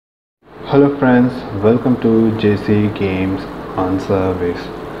Hello friends, welcome to JC Games on Service.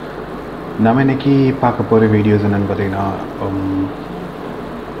 நம்ம இன்னைக்கு பார்க்க போகிற வீடியோஸ் என்னென்னு பார்த்தீங்கன்னா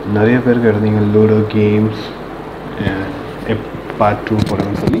நிறைய பேருக்கு எழுதிங்க லூடோ கேம்ஸ் பார்ட் 2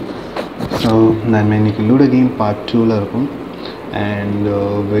 போடுங்கன்னு சொல்லி. ஸோ நம்ம இன்னைக்கு லூடோ கேம் பார்ட் 2ல் இருக்கும். அண்ட்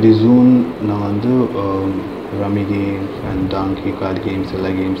வெரி சூன் நான் வந்து rummy games and Tongi card games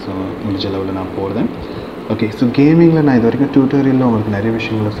எல்லா கேம்ஸும் முடிஞ்ச அளவில் நான் போடுறேன். ஓகே, ஸோ கேமிங்கில் நான் இது வரைக்கும் டியூட்டோரியலில் உங்களுக்கு நிறைய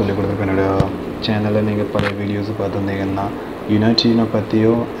விஷயங்களை சொல்லிக் கொடுத்துருக்கேன். என்னோடய சேனலில் நீங்கள் பல வீடியோஸ் பார்த்துருந்தீங்கன்னா யுனைட்டினை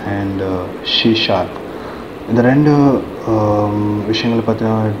பற்றியோ அண்ட் ஷார்ப் இந்த ரெண்டு விஷயங்களை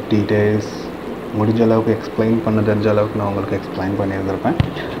பற்றின டீட்டெயில்ஸ் முடிஞ்ச அளவுக்கு எக்ஸ்பிளைன் பண்ண தெரிஞ்ச அளவுக்கு நான் உங்களுக்கு explain பண்ணியிருந்திருப்பேன்.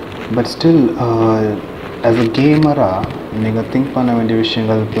 But still as a கேமராக நீங்கள் திங்க் பண்ண வேண்டிய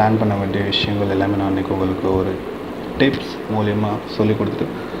விஷயங்கள், பிளான் பண்ண வேண்டிய விஷயங்கள் எல்லாமே நான் இன்றைக்கி உங்களுக்கு ஒரு டிப்ஸ் மூலிமா சொல்லி கொடுத்துட்டு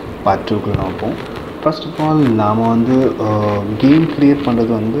பார்ட் 2க்குள்ள நான் வைப்போம். ஃபர்ஸ்ட் ஆஃப் ஆல் நாம் வந்து கேம் க்ரியேட்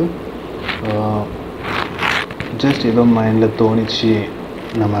பண்ணுறது வந்து ஜஸ்ட் ஏதோ மைண்டில் தோணிச்சு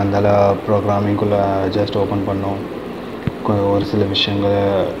நம்ம அந்த ப்ரோக்ராமிங்குள்ளே ஜஸ்ட் ஓப்பன் பண்ணோம், ஒரு சில விஷயங்களை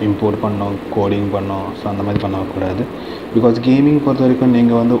இம்போர்ட் பண்ணோம், கோடிங் பண்ணோம். ஸோ அந்த மாதிரி பண்ணக்கூடாது. பிகாஸ் கேமிங் பொறுத்த வரைக்கும்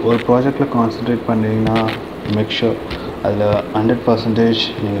நீங்கள் வந்து ஒரு ப்ராஜெக்டில் கான்சன்ட்ரேட் பண்ணிங்கன்னா மேக் ஷூர் அதில் 100%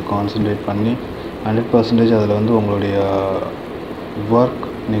 நீங்கள் கான்சன்ட்ரேட் பண்ணி 100% அதில் வந்து உங்களுடைய ஒர்க்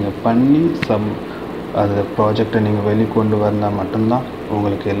நீங்கள் பண்ணி அது ப்ராஜெக்டை நீங்கள் வெளிக்கொண்டு வந்தால் மட்டும்தான்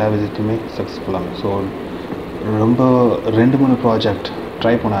உங்களுக்கு எல்லா விதத்துமே சக்ஸஸ்ஃபுல்லாகும். ஸோ ரொம்ப 2-3 ப்ராஜெக்ட்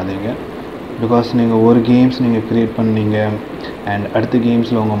ட்ரை பண்ணாதீங்க. பிகாஸ் நீங்கள் ஒரு கேம்ஸ் நீங்கள் க்ரியேட் பண்ணீங்க அண்ட் அடுத்த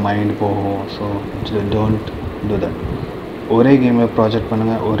கேம்ஸில் உங்கள் மைண்ட் போகும். So don't do that. ஒரே கேமில் ப்ராஜெக்ட்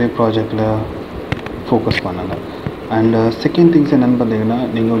பண்ணுங்கள், ஒரே ப்ராஜெக்டில் ஃபோக்கஸ் பண்ணுங்கள். அண்ட் செகண்ட் திங்ஸ் என்னென்னு பார்த்தீங்கன்னா,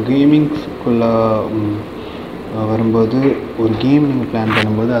 நீங்கள் கேமிங்ஸ்குள்ளே வரும்போது ஒரு கேம் நீங்கள் பிளான்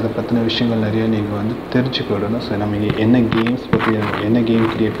பண்ணும்போது அதை பற்றின விஷயங்கள் நிறைய நீங்கள் வந்து தெரிஞ்சுக்கிடணும். ஸோ நம்ம என்ன கேம்ஸ் பற்றி என்ன கேம்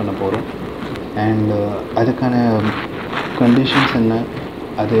க்ரியேட் பண்ண போகிறோம் அண்ட் அதுக்கான கண்டிஷன்ஸ் என்ன,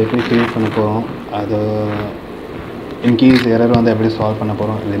 அதை எப்படி க்ரியேட் பண்ண போகிறோம், அதை இன்கேஸ் எரர் வந்து எப்படி சால்வ் பண்ண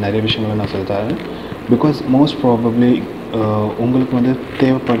போகிறோம், இது நிறைய விஷயங்களை நான் சொல்லித்தரேன். பிகாஸ் மோஸ்ட் ப்ராபப்ளி உங்களுக்கு வந்து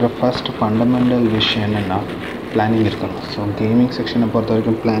தேவைப்படுற ஃபஸ்ட் ஃபண்டமெண்டல் விஷயம் என்னென்னா பிளானிங் இருக்கணும். ஸோ கேமிங் செக்ஷனை பொறுத்த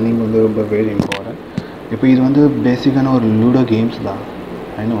வரைக்கும் பிளானிங் வந்து ரொம்ப வெரி இம்பார்ட்டன்ட். இப்போ இது வந்து பேசிக்கான ஒரு லூடோ கேம்ஸ் தான்,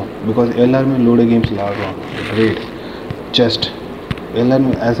 ஐ நோ. பிகாஸ் எல்லாருமே லூடோ கேம்ஸ் விளாடுவாங்க. ரைட், ஜஸ்ட்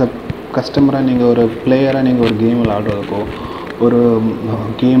எல்லோருமே ஆஸ் அ கஸ்டமராக நீங்கள் ஒரு பிளேயராக நீங்கள் ஒரு கேம் விளாடுறதுக்கோ, ஒரு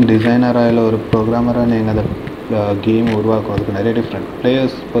கேம் டிசைனராக இல்லை ஒரு ப்ரோக்ராமராக நீங்கள் அந்த கேம் உருவாக்குறதுக்கு நிறைய டிஃப்ரெண்ட்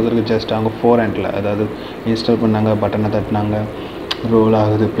பிளேயர்ஸ் பொறுத்தவரைக்கும் ஜஸ்ட் அவங்க ஃபோர் ஹேண்டில், அதாவது இன்ஸ்டால் பண்ணாங்க, பட்டனை தட்டினாங்க, ரோல்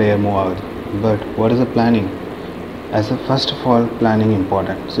ஆகுது, பிளேயர் மூவ் ஆகுது. But what is a planning? As a first of all planning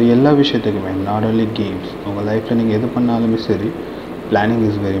important. So எல்லா விஷயத்துக்குமே, நாட் ஓன்லி கேம்ஸ், உங்கள் லைஃப்பில் நீங்கள் எது பண்ணாலுமே சரி, planning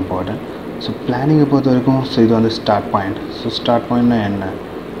is very important. So பிளானிங்கை பொறுத்த வரைக்கும் ஸோ இது வந்து ஸ்டார்ட் பாயிண்ட். ஸோ ஸ்டார்ட் பாயிண்ட்னா என்ன?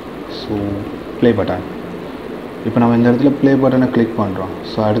 So play button. இப்போ நம்ம இந்த இடத்துல ப்ளே பட்டனை கிளிக் பண்ணுறோம்.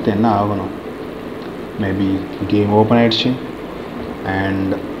 ஸோ அடுத்து என்ன ஆகணும்? மேபி கேம் ஓப்பன் ஆகிடுச்சு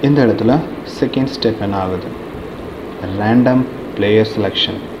அண்ட் இந்த இடத்துல செகண்ட் ஸ்டெப் என்ன ஆகுது? Random player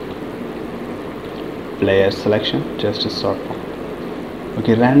selection. Just a short form.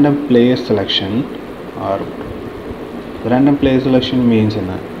 Okay, random player selection or random player selection means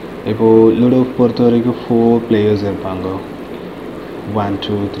என்ன? இப்போது லூடோ பொறுத்த வரைக்கும் 4 பிளேயர்ஸ் இருப்பாங்க, 1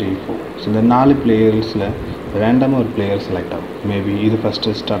 2 3 4. ஸோ இந்த 4 பிளேயர்ஸில் ரேண்டமாக ஒரு பிளேயர் செலக்ட் ஆகும். மேபி இது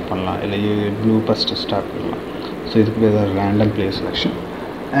ஃபஸ்ட்டு ஸ்டார்ட் பண்ணலாம், இல்லை ப்ளூ ஃபஸ்ட்டு ஸ்டார்ட் பண்ணலாம். ஸோ இதுக்கு பேர் random player selection.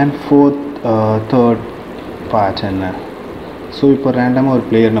 And third part என்ன? ஸோ இப்போ ரேண்டமாக ஒரு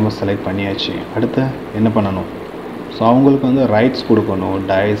பிளேயர் நம்ம செலக்ட் பண்ணியாச்சு. அடுத்து என்ன பண்ணணும்? ஸோ அவங்களுக்கு வந்து ரைட்ஸ் கொடுக்கணும்,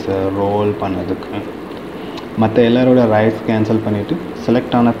 டைஸை ரோல் பண்ணதுக்கு. மற்ற எல்லாரோட ரைட்ஸ் கேன்சல் பண்ணிவிட்டு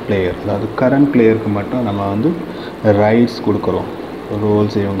செலக்ட் ஆன பிளேயர், அதாவது கரண்ட் பிளேயருக்கு மட்டும் நம்ம வந்து ரைட்ஸ் கொடுக்குறோம்.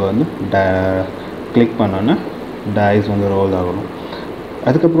 ரோல்ஸ் இவங்க வந்து கிளிக் பண்ணோன்னா டைஸ் வந்து ரோல் ஆகணும்.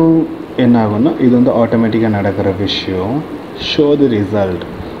 அதுக்கப்புறம் என்ன ஆகும்னா, இது வந்து ஆட்டோமேட்டிக்காக நடக்கிற விஷயம். Show the result.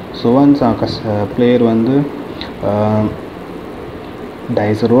 So once player வந்து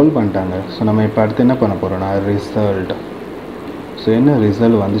டைஸ் ரோல் பண்ணிட்டாங்க. ஸோ நம்ம இப்போ அடுத்து என்ன பண்ண போகிறோம்னா ரிசல்ட். ஸோ என்ன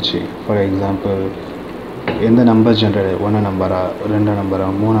ரிசல்ட் வந்துச்சு? ஃபார் எக்ஸாம்பிள் எந்த நம்பர் ஜென்ரேட், 1 நம்பரா, 2 நம்பரா,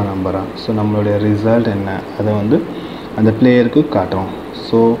 3 நம்பரா? ஸோ நம்மளுடைய ரிசல்ட் என்ன, அதை வந்து அந்த பிளேயருக்கு காட்டுறோம்.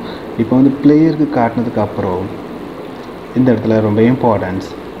 ஸோ இப்போ வந்து பிளேயருக்கு காட்டினதுக்கு அப்புறம் இந்த இடத்துல ரொம்ப இம்பார்ட்டன்ஸ்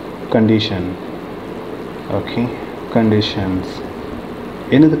கண்டிஷன். Okay, conditions.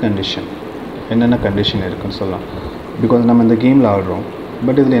 என்னது கண்டிஷன்? என்னென்ன கண்டிஷன் இருக்குன்னு சொல்லலாம். பிகாஸ் நம்ம இந்த கேமில் ஆடுறோம்,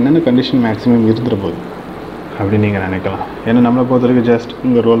 பட் இதில் என்னென்ன கண்டிஷன் மேக்ஸிமம் இருந்துட்டு போகுது அப்படின்னு நீங்கள் நினைக்கலாம். ஏன்னா நம்மளை பொறுத்த வரைக்கும் ஜஸ்ட்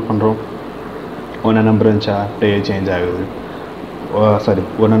இங்கே ரோல் பண்ணுறோம், 1 நம்பர் இருந்துச்சா பிளேயர் சேஞ்ச் ஆகுது. சாரி,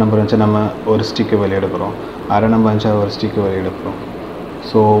 1 நம்பர் இருந்துச்சா நம்ம ஒரு ஸ்டிக்கை வெளியெடுக்கிறோம், 1/2 நம்பர் இருந்துச்சா ஒரு ஸ்டிக்கை வெளியெடுக்கிறோம்.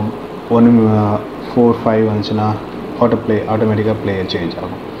 ஸோ ஒன்று 4 5 வந்துச்சுன்னா ஆட்டோமேட்டிக்காக பிளேயர் சேஞ்ச்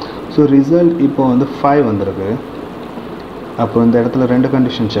ஆகும். ஸோ ரிசல்ட் இப்போ வந்து 5 வந்திருக்கு. அப்போ இந்த இடத்துல 2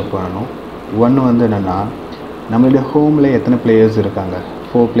 கண்டிஷன் செக் பண்ணணும். ஒன்று வந்து என்னென்னா, நம்மளுடைய ஹோமில் எத்தனை பிளேயர்ஸ் இருக்காங்க,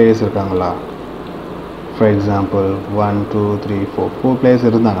 4 பிளேயர்ஸ் இருக்காங்களா. ஃபார் எக்ஸாம்பிள் 1 2 3 4 பிளேயர்ஸ்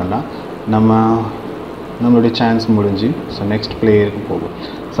இருந்தாங்கன்னா நம்மளுடைய சான்ஸ் முடிஞ்சு ஸோ நெக்ஸ்ட் பிளேயருக்கு போகும்.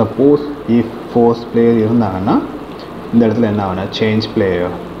 சப்போஸ் இஃப் 4 பிளேயர் இருந்தாங்கன்னா இந்த இடத்துல என்ன ஆகுனா சேஞ்ச்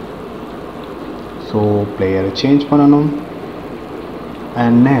பிளேயர். ஸோ பிளேயரை சேஞ்ச் பண்ணணும்.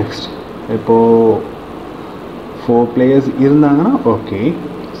 அண்ட் நெக்ஸ்ட் இப்போது 4 பிளேயர்ஸ் இருந்தாங்கன்னா ஓகே.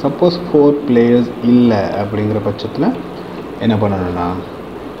 சப்போஸ் 4 பிளேயர்ஸ் இல்லை அப்படிங்கிற பட்சத்தில் என்ன பண்ணணும்னா,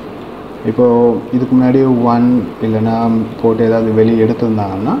 இப்போது இதுக்கு முன்னாடி 1 இல்லைன்னா போட்டு ஏதாவது வெளியே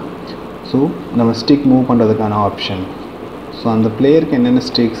எடுத்துருந்தாங்கன்னா ஸோ நம்ம ஸ்டிக் மூவ் பண்ணுறதுக்கான ஆப்ஷன். ஸோ அந்த பிளேயருக்கு என்னென்ன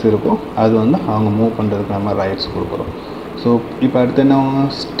ஸ்டிக்ஸ் இருக்கோ அது வந்து அவங்க மூவ் பண்ணுறதுக்கு நம்ம ரைட்ஸ் கொடுக்குறோம். ஸோ இப்போ அடுத்து என்ன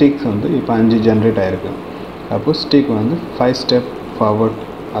ஸ்டிக்ஸ் வந்து இப்போ 5 ஜென்ரேட் ஆகிருக்கு. அப்போது ஸ்டிக் வந்து 5 ஸ்டெப் ஃபார்வர்ட்,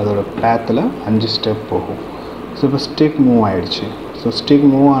 அதோட பேத்தில் 5 ஸ்டெப் போகும். ஸோ இப்போ ஸ்டிக் மூவ் ஆகிடுச்சு. ஸோ ஸ்டிக்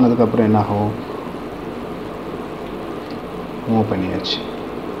மூவ் ஆனதுக்கப்புறம் என்ன ஆகும், மூவ் பண்ணியாச்சு.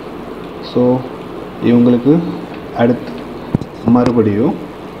 ஸோ இவங்களுக்கு அடுத்து மறுபடியும்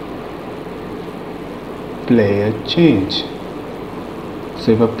பிளேயர் சேஞ்ச். ஸோ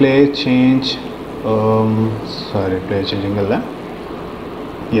இப்போ பிளேயர் சேஞ்ச் பிளேயர் சேஞ்ச் இங்கே இல்லை,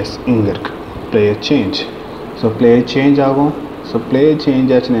 எஸ் இங்கே இருக்குது player change. So player change ஆகும். ஸோ பிளேயர்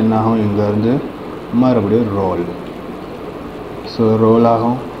சேஞ்ச் ஆச்சுன்னு என்ன ஆகும், இங்கேருந்து மறுபடியும் ரோல். ஸோ ரோல்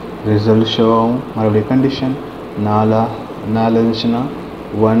ஆகும், ரிசல்ட் ஷோ ஆகும். மறுபடியும் கண்டிஷன் 4 இருந்துச்சுன்னா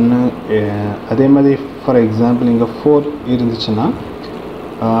 1. அதே மாதிரி ஃபார் எக்ஸாம்பிள் இங்கே 4 இருந்துச்சுன்னா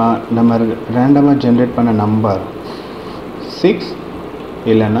நம்ம ரேண்டமாக ஜென்ரேட் பண்ண நம்பர் 6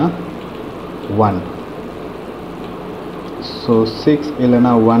 இல்லைன்னா 1. ஸோ 6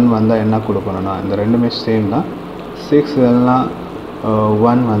 இல்லைன்னா 1 வந்தால் என்ன கொடுக்கணும்னா, இந்த ரெண்டுமே சேம் தான். 6 இல்லைன்னா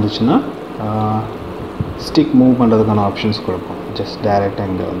 1 வந்துச்சுன்னா ஸ்டிக் மூவ் பண்ணுறதுக்கான ஆப்ஷன்ஸ் கொடுப்போம். ஜஸ்ட் டைரெக்டாக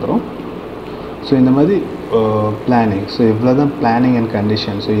இங்கே வந்துடும். ஸோ இந்த மாதிரி பிளானிங். ஸோ இவ்வளோ தான் பிளானிங் அண்ட்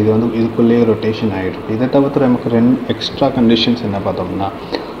கண்டிஷன். ஸோ இது வந்து இதுக்குள்ளேயே ரொட்டேஷன் ஆகிடும். இதை தவிர்த்து நமக்கு 2 எக்ஸ்ட்ரா கண்டிஷன்ஸ் என்ன பார்த்தோம்னா,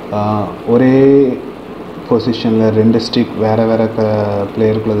 ஒரே பொசிஷனில் 2 ஸ்டிக் வேறு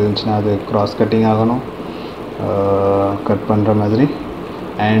பிளேயருக்குள்ளே இருந்துச்சுன்னா அது க்ராஸ் கட்டிங் ஆகணும், கட் பண்ணுற மாதிரி.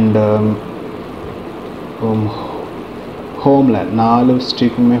 அண்ட் ஹோமில் 4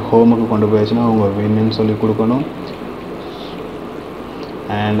 ஸ்டிக்குமே ஹோமுக்கு கொண்டு போயாச்சுன்னா அவங்க வின்னு சொல்லி கொடுக்கணும்.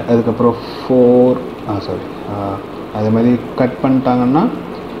 அண்ட் அதுக்கப்புறம் 4 அதே மாதிரி கட் பண்ணிட்டாங்கன்னா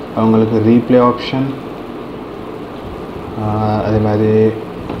அவங்களுக்கு ரீப்ளே ஆப்ஷன். அதே மாதிரி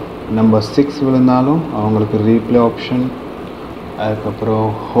நம்பர் 6 விழுந்தாலும் அவங்களுக்கு ரீப்ளே ஆப்ஷன். அதுக்கப்புறம்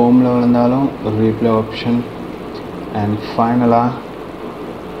ஹோமில் விழுந்தாலும் ரீப்ளே ஆப்ஷன். அண்ட் ஃபைனலாக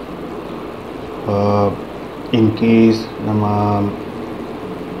இன்கேஸ் நம்ம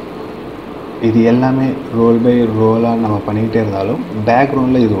இது எல்லாமே ரோல் பை ரோலாக நம்ம பண்ணிக்கிட்டே இருந்தாலும்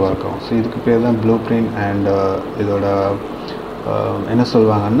பேக்ரவுண்டில் இது ஒர்க் ஆகும். ஸோ இதுக்கு பேர் தான் ப்ளூ பிரிண்ட் அண்ட் இதோட என்ன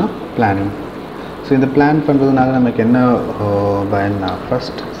சொல்லுவாங்கன்னா பிளானிங். ஸோ இந்த பிளான் பண்ணுறதுனால நமக்கு என்ன பயன்னா,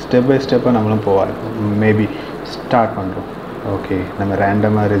 ஃபஸ்ட் ஸ்டெப் பை ஸ்டெப்பாக நம்மளும் போவார். மேபி ஸ்டார்ட் பண்ணுறோம், ஓகே நம்ம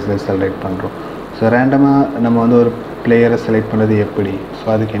ரேண்டமாக ரிசல்ட் செலக்ட் பண்ணுறோம். ஸோ ரேண்டமாக நம்ம வந்து ஒரு பிளேயரை செலக்ட் பண்ணுறது எப்படி, ஸோ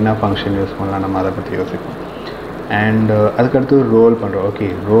அதுக்கு என்ன ஃபங்க்ஷன் யூஸ் பண்ணலாம் நம்ம அதை பற்றி யோசிப்போம். அண்ட் அதுக்கடுத்து ரோல் பண்ணுறோம். ஓகே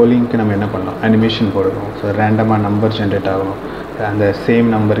ரோலிங்க்கு நம்ம என்ன பண்ணலாம், அனிமேஷன் போடணும். ஸோ ரேண்டமாக நம்பர் ஜென்ரேட் ஆகணும், அந்த சேம்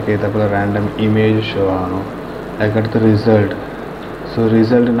நம்பருக்கு ஏற்றப்போல ரேண்டம் இமேஜ் ஷோ ஆகணும். அதுக்கடுத்து ரிசல்ட். ஸோ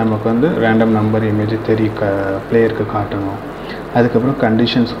ரிசல்ட் நமக்கு வந்து ரேண்டம் நம்பர் இமேஜ் பிளேயருக்கு காட்டணும். அதுக்கப்புறம்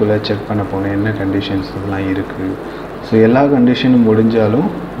கண்டிஷன்ஸ்குள்ளே செக் பண்ண போகணும், என்ன கண்டிஷன்ஸ் இதெல்லாம் இருக்குது. ஸோ எல்லா கண்டிஷனும்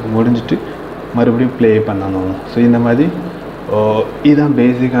முடிஞ்சிட்டு மறுபடியும் ப்ளே பண்ணணும். ஸோ இந்த மாதிரி இதுதான்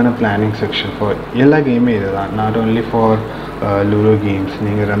பேசிக்கான பிளானிங் செக்ஷன் ஃபார் எல்லா கேமே. இது தான், not only for ludo games.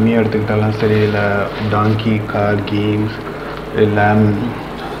 நீங்கள் ரம்மி எடுத்துக்கிட்டாலும் சரி, இல்லை டாங்கி கார்ட் கேம்ஸ், இல்லை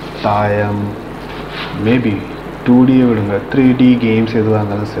தாயம், மேபி 2D விடுங்க 3D கேம்ஸ் எதுவாக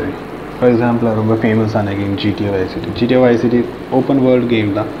இருந்தாலும் சரி. ஃபார் எக்ஸாம்பிள் ரொம்ப ஃபேமஸான game GTA Vice City open world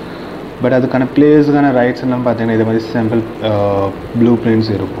game தான். பட் அதுக்கான பிளேயர்ஸுக்கான ரைட்ஸ் எல்லாம் பார்த்தீங்கன்னா இது மாதிரி சிம்பிள் ப்ளூ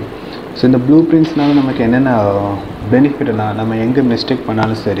பிரிண்ட்ஸ் இருக்கும். ஸோ இந்த ப்ளூ பிரிண்ட்ஸ்னால நமக்கு என்னென்ன பெனிஃபிட்னா, நம்ம எங்கே மிஸ்டேக்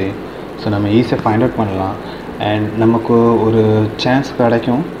பண்ணாலும் சரி ஸோ நம்ம ஈஸியாக ஃபைண்ட் அவுட் பண்ணலாம். அண்ட் நமக்கு ஒரு சான்ஸ்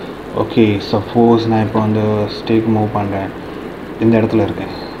கிடைக்கும். ஓகே சப்போஸ் நான் இப்போ வந்து ஸ்டிக் மூவ் பண்ணுறேன், இந்த இடத்துல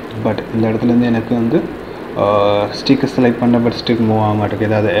இருக்கேன், பட் இந்த இடத்துலேருந்து எனக்கு வந்து ஸ்டிக்கை செலக்ட் பண்ண பட் ஸ்டிக் மூவ் ஆக மாட்டேங்குது,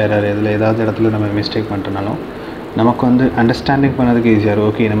 ஏதாவது எரர் இதில் ஏதாவது இடத்துல நம்ம மிஸ்டேக் பண்ணிட்டனாலும் நமக்கு வந்து அண்டர்ஸ்டாண்டிங் பண்ணதுக்கு ஈஸியாக.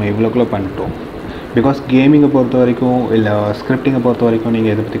 ஓகே நம்ம இவ்வளோக்குள்ளே பண்ணிட்டோம். பிகாஸ் கேமிங்கை பொறுத்த வரைக்கும் இல்லை ஸ்கிரிப்டிங்கை பொறுத்த வரைக்கும்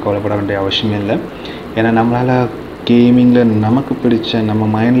நீங்கள் இதை பற்றி கவலைப்பட வேண்டிய அவசியமே இல்லை. ஏன்னா நம்மளால் கேமிங்கில் நமக்கு பிடிச்ச நம்ம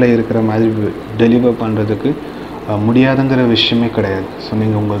மைண்டில் இருக்கிற மாதிரி டெலிவர் பண்ணுறதுக்கு முடியாதுங்கிற விஷயமே கிடையாது. ஸோ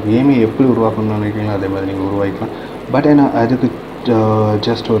நீங்கள் உங்கள் கேமை எப்படி உருவாக்கணும்னு நினைக்கிறீங்களோ அதே மாதிரி நீங்கள் உருவாக்கலாம். பட் ஏன்னா அதுக்கு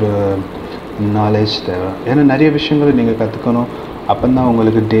ஜஸ்ட் ஒரு நாலேஜ் தேவை. ஏன்னா நிறைய விஷயங்களை நீங்கள் கற்றுக்கணும். அப்போ தான்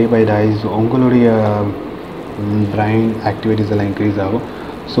உங்களுக்கு டே பை டேஸ் உங்களுடைய பிரைன் ஆக்டிவிட்டீஸ் எல்லாம் இன்க்ரீஸ் ஆகும்.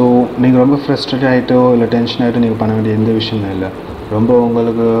 ஸோ நீங்கள் ரொம்ப ஃப்ரஸ்ட்ரேட் ஆகிட்டோ இல்லை டென்ஷன் ஆகிட்டோ நீங்கள் பண்ண வேண்டிய எந்த விஷயமும் இல்லை. ரொம்ப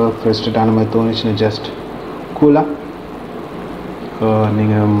உங்களுக்கு ஃப்ரஸ்ட்ரேட் ஆன மாதிரி தோணுச்சுன்னா ஜஸ்ட் கூலாக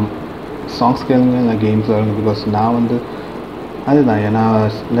நீங்கள் சாங்ஸ் கேளுங்க, நான் கேம்ஸ் விளாடுங்க. பிகாஸ் நான் வந்து அதுதான், ஏன்னா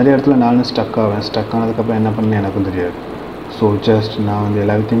நிறைய இடத்துல நானும் ஸ்டக் ஆனதுக்கப்புறம் என்ன பண்ணு எனக்கும் தெரியாது. ஸோ ஜஸ்ட் நான் வந்து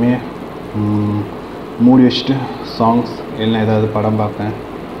எல்லாத்தையுமே மூடி வச்சுட்டு சாங்ஸ் இல்லைனா ஏதாவது படம் பார்ப்பேன்,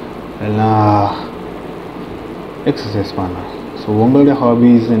 இல்லைனா எக்ஸசைஸ் பண்ணேன். ஸோ உங்களுடைய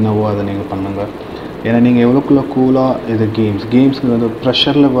ஹாபீஸ் என்னவோ அதை நீங்கள் பண்ணுங்கள். ஏன்னா நீங்கள் எவ்வளோக்குள்ள கூலாக இது கேம்ஸுக்கு வந்து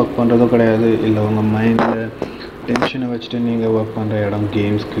ப்ரெஷரில் ஒர்க் பண்ணுறதும் கிடையாது, இல்லை உங்கள் மைண்டில் டென்ஷனை வச்சுட்டு நீங்கள் ஒர்க் பண்ணுற இடம்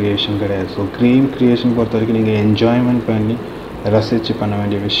கேம்ஸ் க்ரியேஷன் கிடையாது. ஸோ கேம் க்ரியேஷன் பொறுத்த வரைக்கும் நீங்கள் என்ஜாய்மெண்ட் பண்ணி ரசித்து பண்ண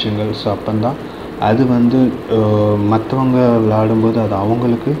வேண்டிய விஷயங்கள். ஸோ அப்போந்தான் அது வந்து மற்றவங்க விளையாடும்போது அது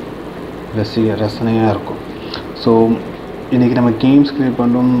அவங்களுக்கு ரசனையாக இருக்கும். ஸோ இன்றைக்கி நம்ம கேம்ஸ் க்ரியேட்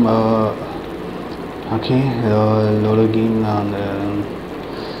பண்ணுறோம். ஓகே, லோடோ கேம் நான் அந்த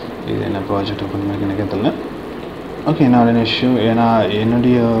இது என்ன ப்ராஜெக்ட் ஓப்பன் பண்ணி எனக்கு தெரியல. ஓகே, நான் இஷ்யூ ஏன்னா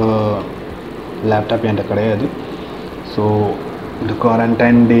என்னுடைய லேப்டாப் என்கிட்ட கிடையாது. ஸோ இந்த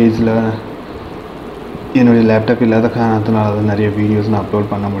குவாரண்டைன் டேஸில் என்னுடைய லேப்டாப் இல்லாத காரணத்தினால அது நிறைய வீடியோஸ் நான்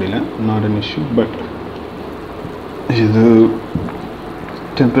அப்லோட் பண்ண முடியல. Not an issue. பட் இது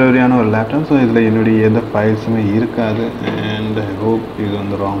டெம்பரரியான ஒரு லேப்டாப். ஸோ இதில் என்னுடைய எந்த ஃபைல்ஸுமே இருக்காது. அண்ட் ஐ ஹோப் இது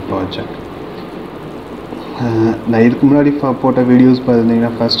வந்து ராங் ப்ராஜெக்ட். நான் இதுக்கு முன்னாடி போட்ட வீடியோஸ்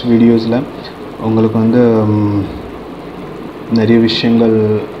பார்த்துருந்தீங்கன்னா ஃபஸ்ட் வீடியோஸில் உங்களுக்கு வந்து நிறைய விஷயங்கள்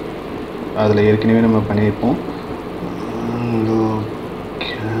அதில் ஏற்கனவே நம்ம பண்ணியிருப்போம்.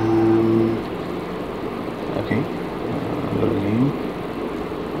 ஓகே,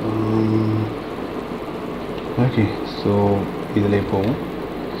 ஓகே, ஸோ இதில் போவோம்.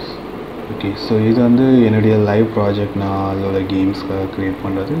 ஓகே, ஸோ இது வந்து என்னுடைய லைவ் ப்ராஜெக்ட், நான் அதோட கேம்ஸ்க்காக க்ரியேட்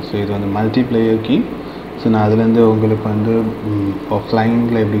பண்ணுறது. ஸோ இது வந்து மல்டி பிளேயர் கேம். ஸோ நான் அதுலேருந்து உங்களுக்கு வந்து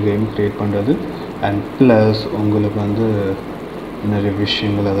ஆஃப்லைனில் எப்படி கேம் க்ரியேட் பண்ணுறது அண்ட் ப்ளஸ் உங்களுக்கு வந்து நிறைய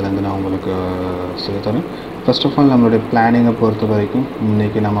விஷயங்கள் அதுலேருந்து நான் உங்களுக்கு சொல்லித்தரேன். ஃபர்ஸ்ட் ஆஃப் ஆல் நம்மளுடைய பிளானிங்கை பொறுத்த வரைக்கும்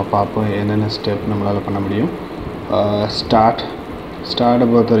இன்றைக்கி நம்ம பார்ப்போம் என்னென்ன ஸ்டெப் நம்மளால் பண்ண முடியும். ஸ்டார்ட்டை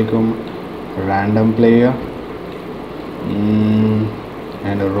பொறுத்த வரைக்கும் random player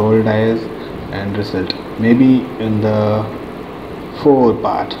and roll Dias and result. Maybe இந்த 4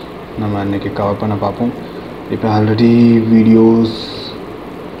 பார்ட் நம்ம இன்றைக்கி கவர் பண்ண பார்ப்போம். இப்போ ஆல்ரெடி வீடியோஸ்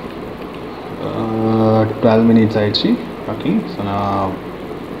 12 minutes ஆயிடுச்சு. ஓகே, ஸோ நான்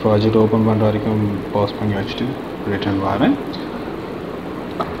ப்ராஜெக்ட் ஓப்பன் பண்ணுற வரைக்கும் பாஸ் பண்ணி வச்சுட்டு ரிட்டர்ன் வரேன்.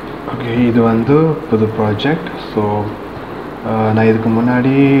 ஓகே, இது வந்து புது ப்ராஜெக்ட். ஸோ நான் இதுக்கு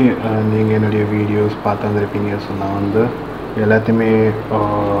முன்னாடி நீங்கள் என்னுடைய வீடியோஸ் பார்த்து வந்துருப்பீங்க. ஸோ நான் வந்து எல்லாத்தையுமே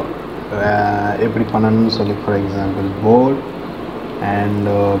எப்படி பண்ணணும்னு சொல்லி, ஃபார் எக்ஸாம்பிள் போர்ட் அண்ட்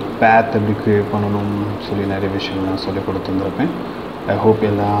பேத் எப்படி க்ரியேட் பண்ணணும்னு சொல்லி நிறைய விஷயங்கள் நான் சொல்லி கொடுத்துருந்துருப்பேன். ஐ ஹோப்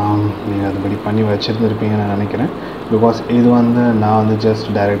எல்லாம் நீங்கள் அதுபடி பண்ணி வச்சுருந்துருப்பீங்கன்னு நான் நினைக்கிறேன். பிகாஸ் இது வந்து நான் வந்து ஜஸ்ட்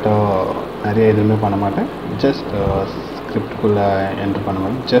டைரெக்டாக நிறைய எதுவுமே பண்ண மாட்டேன். ஜஸ்ட் ஸ்கிரிப்டுக்குள்ளே என்ட்ரு பண்ண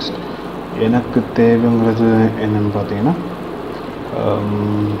மாட்டேன். ஜஸ்ட் எனக்கு தேவைங்கிறது என்னென்னு பார்த்தீங்கன்னா,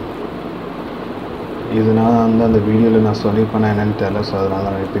 இது நான் வந்து அந்த வீடியோவில் நான் சொல்லியிருப்பேன் என்னென்னு தெரியல. ஸோ அதனால்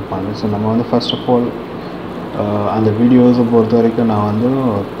நான் ரிப்பீட் பண்ணுறேன். ஸோ நம்ம வந்து ஃபர்ஸ்ட் ஆஃப் ஆல் அந்த வீடியோஸை பொறுத்த வரைக்கும் நான் வந்து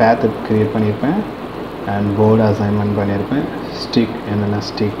பேத் க்ரியேட் பண்ணியிருப்பேன் அண்ட் போர்டு அசைன்மெண்ட் பண்ணியிருப்பேன்.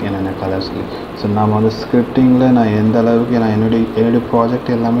 என்னென்ன கலர் சொல்லி. ஸோ நம்ம வந்து ஸ்கிரிப்டிங்கில் நான் எந்த அளவுக்கு நான் என்னுடைய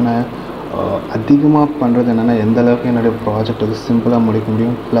ப்ராஜெக்ட் எல்லாமே நான் அதிகமாக பண்ணுறது என்னென்னா, எந்த அளவுக்கு என்னுடைய ப்ராஜெக்ட் வந்து சிம்பிளாக முடிக்க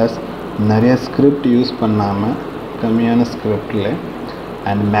முடியும். ப்ளஸ் நிறைய ஸ்கிரிப்ட் யூஸ் பண்ணாமல் கம்மியான ஸ்கிரிப்டில்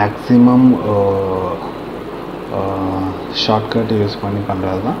அண்ட் மேக்ஸிமம் ஷார்ட்கட் யூஸ் பண்ணி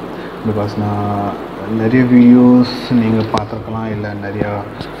பண்ணுறது தான். பிகாஸ் நான் நிறைய வீடியோஸ் நீங்கள் பார்த்துருக்கலாம், இல்லை நிறையா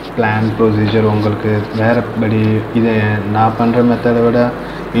பிளான் ப்ரொசீஜர் உங்களுக்கு வேறுபடி இதை நான் பண்ணுற மெத்தடை விட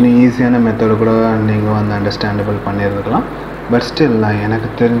இன்னும் ஈஸியான மெத்தடை கூட நீங்கள் வந்து அண்டர்ஸ்டாண்டபிள் பண்ணியிருக்கலாம். பட் ஸ்டில் நான் எனக்கு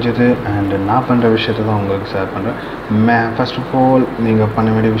தெரிஞ்சது அண்டு நான் பண்ணுற விஷயத்தை தான் உங்களுக்கு ஷேர் பண்ணுறேன். ஃபர்ஸ்ட் ஆஃப் ஆல் நீங்கள் பண்ண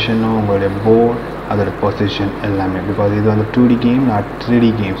வேண்டிய விஷயம்னா உங்களுடைய போர்ட், அதோட பொசிஷன் எல்லாமே. பிகாஸ் இது வந்து 2D game, not 3D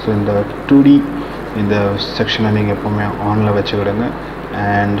game. So இந்த 2D இந்த செக்ஷனை நீங்கள் எப்போவுமே ஆனில் வச்சுக்கிடுங்க.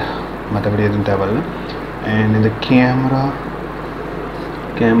 அண்ட் மற்றபடி எதுவும் தேவையில்லை. அண்ட் இந்த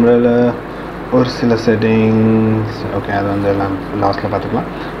கேமராவில் ஒரு சில செட்டிங்ஸ், ஓகே, அது வந்து எல்லாம் லாஸ்ட்டில் பார்த்துக்கலாம்.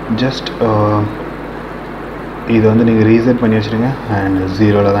 ஜஸ்ட் இது வந்து நீங்கள் ரீசெட் பண்ணி வச்சுருங்க அண்ட்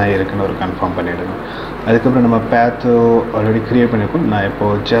 0ல் தான் இருக்குன்னு ஒரு கன்ஃபார்ம் பண்ணிவிடுங்க. அதுக்கப்புறம் நம்ம பேத்து ஆல்ரெடி க்ரியேட் பண்ணியிருக்கோம். நான்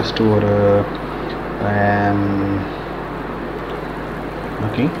இப்போது ஜஸ்ட் ஒரு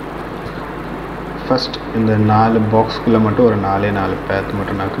ஓகே ஃபஸ்ட் இந்த 4 பாக்ஸ்குள்ளே மட்டும் ஒரு 4 பேத்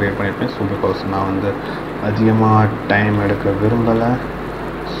மட்டும் நான் க்ரியேட் பண்ணியிருப்பேன். ஸோ பிகாஸ் நான் வந்து அதிகமாக டைம் எடுக்க விரும்பலை.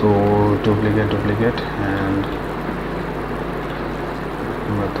 So duplicate and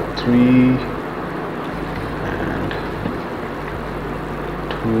number 3 and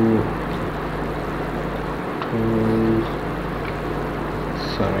 2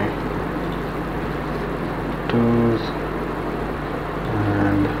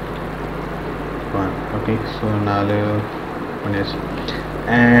 and 1. okay, so 4 பண்ணியாச்சு.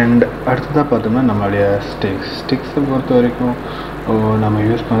 அண்ட் அடுத்ததாக பார்த்தோம்னா நம்மளுடைய ஸ்டிக்ஸை பொறுத்த வரைக்கும் நம்ம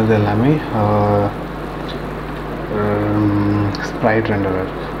யூஸ் பண்ணுறது எல்லாமே ஸ்ப்ரைட்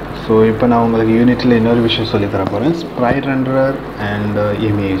ரெண்டரர். ஸோ இப்போ நான் உங்களுக்கு யூனிட்டில் இன்னொரு விஷயம் சொல்லித்தர போகிறேன். ஸ்ப்ரைட் ரெண்டரர் அண்ட்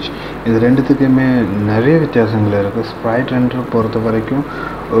இமேஜ் இது ரெண்டுத்துக்குமே நிறைய வித்தியாசங்கள் இருக்குது. ஸ்ப்ரைட் ரெண்டர் பொறுத்த வரைக்கும்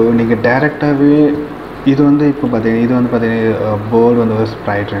நீங்கள் டைரெக்டாகவே இது வந்து இப்போ பார்த்தீங்கன்னா போர்டு வந்து ஒரு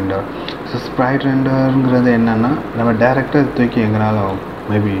ஸ்ப்ரைட் ரெண்டர். ஸோ ஸ்ப்ரைட் ரெண்டருங்கிறது என்னென்னா நம்ம டைரெக்டாக தூக்கி எங்கேனாலும்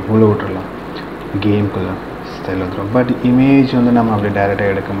மேபி உள்ளே விட்டுடலாம், கேம்குள்ளே ஸ்டைல் வந்துடும். பட் இமேஜ் வந்து நம்ம அப்படி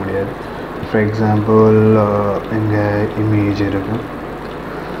டைரெக்டாக எடுக்க முடியாது. ஃபார் எக்ஸாம்பிள் இங்கே இமேஜ் இருக்குது,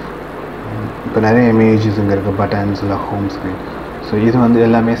 இப்போ நிறைய இமேஜஸ் இங்கே இருக்குது, பட்டன்ஸில் ஹோம் ஸ்க்ரீன். ஸோ இது வந்து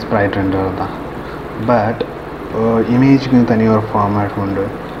எல்லாமே ஸ்ப்ரைட் ரெண்டர் தான். பட் இமேஜுக்கு தனியாக ஒரு ஃபார்மேட் உண்டு.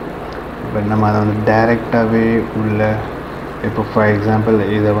 பட் நம்ம அதை வந்து டைரெக்டாகவே உள்ள இப்போ ஃபார் எக்ஸாம்பிள்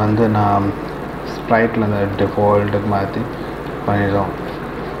இதை வந்து நான் ஸ்ப்ரைட்டில் அந்த டிஃபால்ட்டுக்கு மாற்றி பண்ணிடுறோம்.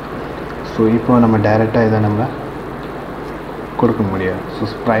 ஸோ இப்போ நம்ம டைரெக்டாக இதை நம்ம கொடுக்க முடியாது. ஸோ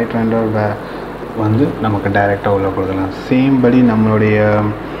ஸ்ப்ரைட் ரெண்டர் வந்து நமக்கு டைரெக்டாக உள்ள கொடுக்கலாம். சேம் படி நம்மளுடைய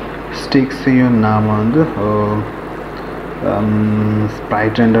ஸ்டிக்ஸையும் நாம் வந்து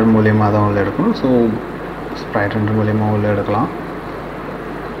ஸ்ப்ரைட் ரெண்டர் மூலியமாக தான் உள்ள எடுக்கணும். ஸோ ஸ்ப்ரைட் ரெண்டர் மூலியமாக உள்ள எடுக்கலாம்.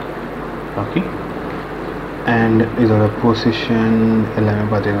 ஓகே, அண்ட் இதோட பொசிஷன் எல்லாமே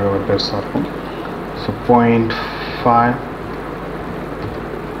பார்த்தீங்கன்னா ரொம்ப பெருசாக இருக்கும். ஸோ 0.5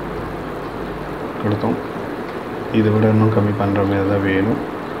 கொடுத்தோம். இதை விட இன்னும் கம்மி பண்ணுற மாதிரி தான் வேணும்.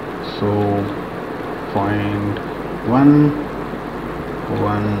 ஸோ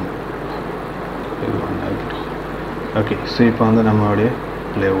 0.1 இது 1 இருக்கட்டும். ஓகே, ஸோ இப்போ வந்து நம்மளுடைய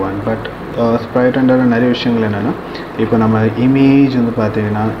ப்ளே 1. பட் ஸ்ப்ரைட் ரெண்டரில் நிறைய விஷயங்கள் என்னென்னா, இப்போ நம்ம இமேஜ் வந்து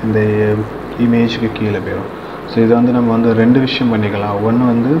பார்த்திங்கன்னா இந்த இமேஜுக்கு கீழே போயிடும். ஸோ இதை வந்து நம்ம வந்து 2 விஷயம் பண்ணிக்கலாம். ஒன்று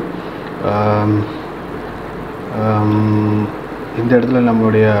வந்து இந்த இடத்துல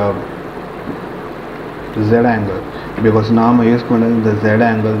நம்மளுடைய Z ஆங்கிள், பிகாஸ் நாம் யூஸ் பண்ணது இந்த Z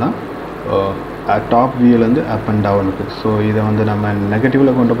ஆங்கிள் தான் டாப் வியூலேருந்து அப் அண்ட் டவுனுக்கு. ஸோ இதை வந்து நம்ம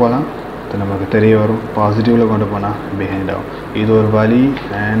நெகட்டிவில் கொண்டு போகலாம், நமக்கு தெரிய வரும். பாசிட்டிவில் கொண்டு போனால் பிஹைண்ட் ஆகும். இது ஒரு வழி.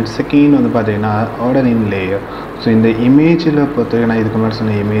 அண்ட் செகண்ட் வந்து பார்த்திங்கன்னா ஆர்டர் இன் லேயர். ஸோ இந்த இமேஜில் பொறுத்தவரைக்கும் நான் இதுக்கு முன்னாடி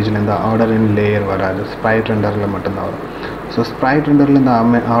சொன்ன இமேஜில் இந்த ஆர்டர் இன் லேயர் வராது, ஸ்ப்ரைட் ரெண்டரில் மட்டும்தான் வரும். ஸோ ஸ்ப்ரைட் ரெண்டரில் இந்த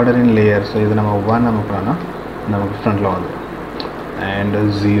ஆர்டர் இன் லேயர், ஸோ இது நம்ம 1 நமக்குனா நமக்கு ஃப்ரண்ட்டில் வந்துடும். அண்ட்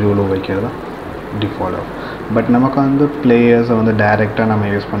 0 வைக்கிறது தான் டிஃபால்ட் ஆகும். பட் நமக்கு வந்து பிளேயர்ஸை வந்து டைரெக்டாக நம்ம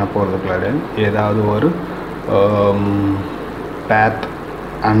யூஸ் பண்ண போகிறது கிடையாது. ஏதாவது ஒரு பேத்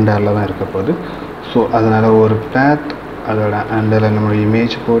அண்டரில் தான் இருக்க போகுது. ஸோ அதனால் ஒரு பேத் அதோட அண்டரில் நம்ம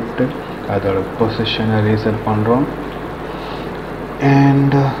இமேஜ் போட்டு அதோட பொசிஷனை ரீசெட் பண்ணுறோம்.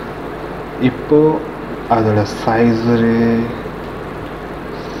 அண்ட் இப்போது அதோட சைஸ்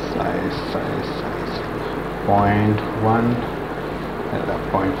 0.1 இல்லை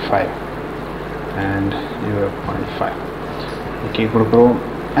 0.5 அண்ட் இது 0.5 ஓகே கொடுக்குறோம்.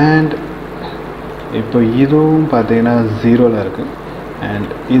 அண்ட் இப்போ இதுவும் பார்த்தீங்கன்னா 0ல் இருக்குது. அண்ட்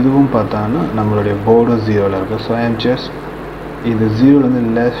இதுவும் பார்த்தோன்னா நம்மளுடைய போர்டும் 0ல் இருக்குது. ஸோ ஐம் ஜஸ்ட் இது 0லேருந்து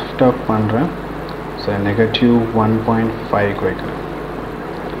லெஃப்ட் ஆஃப் பண்ணுறேன். ஸோ -1.5 வைக்கிறேன்.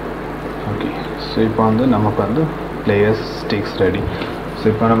 ஓகே, ஸோ இப்போ வந்து நமக்கு வந்து பிளேயர்ஸ் ஸ்டிக்ஸ் ரெடி. ஸோ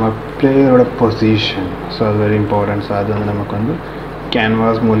இப்போ நம்ம பிளேயரோட பொசிஷன், ஸோ அது வெரி இம்பார்ட்டன்ட். ஸோ அது வந்து நமக்கு வந்து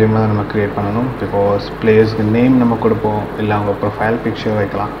கேன்வாஸ் மூலியமாக தான் நம்ம க்ரியேட் பண்ணணும். பிகாஸ் பிளேயர்ஸ்க்கு நேம் நம்ம கொடுப்போம், இல்லை அவங்க ப்ரொஃபைல் பிக்சர்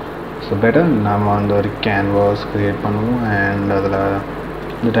வைக்கலாம். ஸோ பெட்டர் நம்ம வந்து ஒரு கேன்வாஸ் க்ரியேட் பண்ணுவோம். அண்ட் அதில்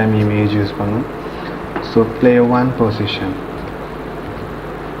இந்த டைம் இமேஜ் யூஸ் பண்ணுவோம். So player 1 position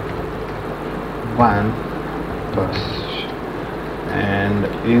 1 position and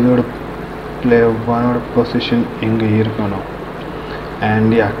இதோட player 1ஓட பொசிஷன் எங்கே இருக்கணும்.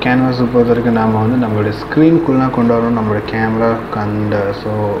 அண்ட் கேன்வாஸை பொறுத்த வரைக்கும் நாம் வந்து நம்மளுடைய ஸ்க்ரீனுக்குள்ளே கொண்டு வரணும், நம்மளோட கேமரா கண்டு.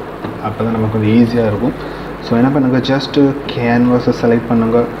 ஸோ அப்போ தான் நமக்கு கொஞ்சம் ஈஸியாக இருக்கும். ஸோ என்ன பண்ணுங்க, ஜஸ்ட்டு கேன்வாஸை செலக்ட்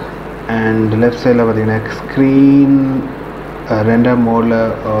பண்ணுங்க. அண்ட் லெஃப்ட் சைடில் பார்த்தீங்கன்னா ஸ்க்ரீன் ரெண்டர் மோடில்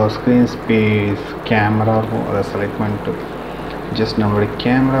ஸ்க்ரீன் ஸ்பேஸ் கேமரா இருக்கும், அதை செலக்ட் பண்ணிட்டு ஜஸ்ட் நம்மளுடைய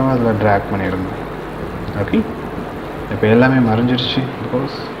கேமராவை அதில் ட்ராக் பண்ணிடுங்க. ஓகே, இப்போ எல்லாமே மறைஞ்சிருச்சு.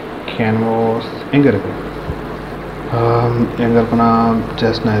 பிகாஸ் கேன்வாஸ் எங்கே இருக்குது, எங்கே இருக்குன்னா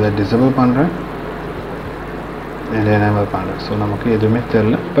ஜஸ்ட் நான் இதை டிசபிள் பண்ணுறேன், இதை எனேபிள் பண்ணுறேன். ஸோ நமக்கு எதுவுமே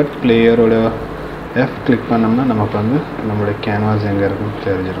தெரில. பட் பிளேயரோட F கிளிக் பண்ணோம்னா நமக்கு வந்து நம்மளுடைய கேன்வாஸ் எங்கே இருக்குன்னு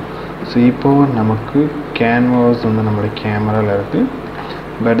தெரிஞ்சிடும். ஸோ இப்போது நமக்கு கேன்வாஸ் வந்து நம்மளுடைய கேமராவில் இருக்குது.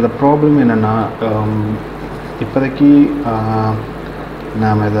 பட் த ப்ராப்ளம் என்னென்னா, இப்போதைக்கு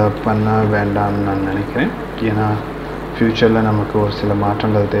நாம் இதை பண்ண வேண்டாம்னு நான் நினைக்கிறேன். ஏன்னா ஃப்யூச்சரில் நமக்கு ஒரு சில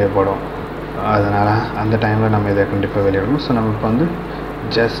மாற்றங்கள் தேவைப்படும். அதனால் அந்த டைமில் நம்ம இதை கண்டிப்பாக வெளியிடணும். ஸோ நமக்கு வந்து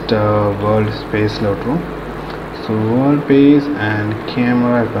ஜஸ்ட் வேர்ல்டு ஸ்பேஸில் விட்டுருவோம். So world base and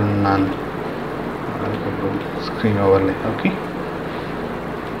camera இப்போ நான் அதுக்கப்புறம் ஸ்க்ரீன் ஓவர்லே. ஓகே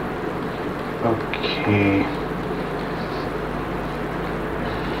ஓகே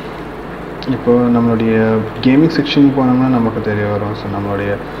இப்போ நம்மளுடைய கேமிங் செக்ஷன் போனோம்னா நமக்கு தெரிய வரும். ஸோ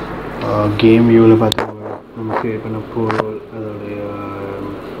நம்மளுடைய கேம் வியூவில் பார்த்தீங்கன்னா நமக்கு பண்ண பொருள் அதோடைய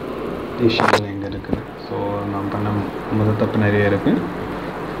விஷயங்கள் எங்கே இருக்குது. ஸோ நம்ம பண்ண முதல் தப்பு நிறைய இருக்குது.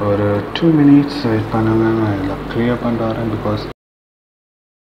 ஒரு 2 minutes வெயிட் பண்ணுங்க, நான் இதில் க்ளியர் பண்ணிட்டு வரேன். பிகாஸ்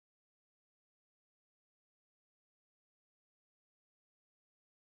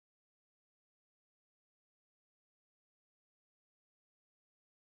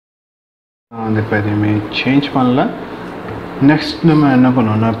நான் வந்து இப்போ எதுவுமே சேஞ்ச் பண்ணல. நெக்ஸ்ட் நம்ம என்ன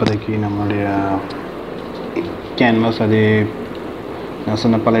பண்ணோம்னா, இப்போதைக்கு நம்மளுடைய கேன்வாஸ் அதே நான்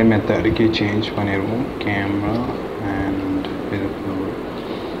சொன்ன பழைய மெத்தடுக்கு சேஞ்ச் பண்ணிடுவோம். கேமரா அண்ட்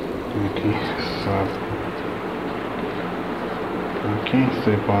ஓகே ஸோ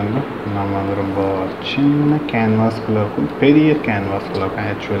இப்போ வந்து நம்ம வந்து ரொம்ப சின்ன கேன்வாஸ்குள்ளே இருக்கும், பெரிய கேன்வாஸ்குள்ளே இருக்கும்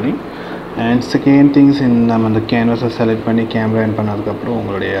ஆக்சுவலி. அண்ட் செகண்ட் திங்ஸ், நம்ம அந்த கேன்வாஸை செலக்ட் பண்ணி கேமரா ஆன் பண்ணதுக்கப்புறம்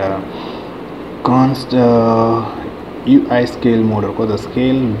உங்களுடைய UI ஸ்கேல் மோட் இருக்கும், அந்த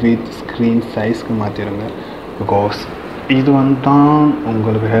ஸ்கேல் வித் ஸ்க்ரீன் சைஸ்க்கு மாற்றிடுங்க. பிகாஸ் இது வந்து தான்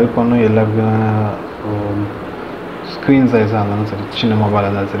உங்களுக்கு ஹெல்ப் பண்ணும். எல்லாருக்கும் ஸ்க்ரீன் சைஸாக இருந்தாலும் சரி, சின்ன மொபைலாக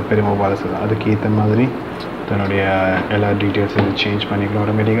இருந்தாலும் சரி, பெரிய மொபைலாக சரி, அதுக்கேற்ற மாதிரி தன்னுடைய எல்லா டீட்டெயில்ஸையும் சேஞ்ச் பண்ணிக்கலாம்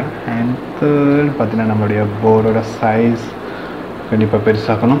ஆட்டோமேட்டிக்காக. அண்ட் தேர்ட் பார்த்தீங்கன்னா நம்மளுடைய போர்டோட சைஸ் கண்டிப்பாக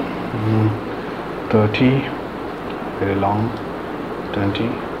பெருசாக்கணும். 30 very long, 20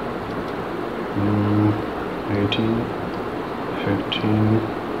 18 15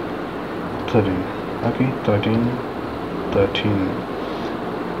 13. Okay, 13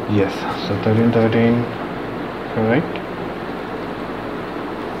 yes. So 13 correct.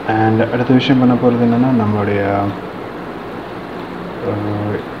 And அடுத்த விஷயம் பண்ண போகிறது என்னென்னா, நம்மளுடைய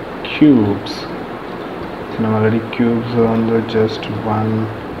cubes. நம்ம ஆல்ரெடி cubes வந்து just one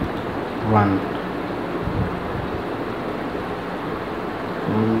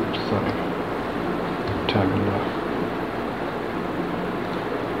sorry tabular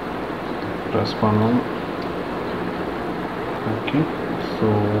press பண்ணோம். ஓகே, ஸோ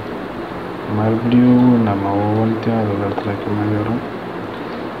மறுபடியும் நம்ம ஒவ்வொன்றையும் அதோட இடத்துல வைக்க மாதிரி வரும்.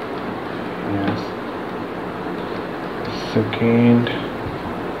 S second,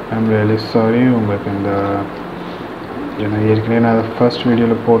 I'm really sorry உங்களுக்கு இந்த ஏன்னா ஏற்கனவே நான் அதை ஃபர்ஸ்ட்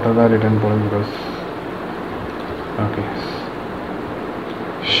வீடியோவில் போட்டதாக ரிட்டர்ன் போடுறேன். பிகாஸ் ஓகே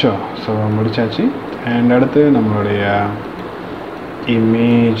ஷோ ஸோ முடிச்சாச்சு. அண்ட் அடுத்து நம்மளுடைய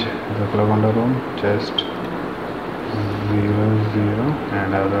இமேஜ் இதுக்குள்ளே கொண்டு வரும். ஜஸ்ட் 0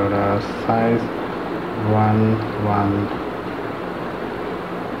 அண்ட் அதோட சைஸ் 1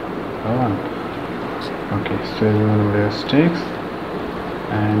 ஓகே. ஸோ இது நம்மளுடைய ஸ்டேக்ஸ்.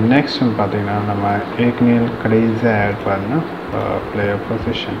 அண்ட் நெக்ஸ்ட் வந்து பார்த்தீங்கன்னா நம்ம ஏற்கனவே கடைசியாக ஆட் பண்ண பிளேயர்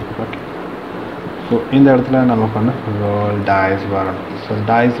பொசிஷன். ஓகே, ஸோ இந்த இடத்துல நமக்கு வந்து ரோல் டைஸ் வரணும். ஸோ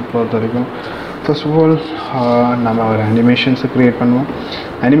டைஸ் பொறுத்த வரைக்கும் ஃபர்ஸ்ட் ஆஃப் ஆல் நம்ம ஒரு அனிமேஷன்ஸை க்ரியேட் பண்ணுவோம்.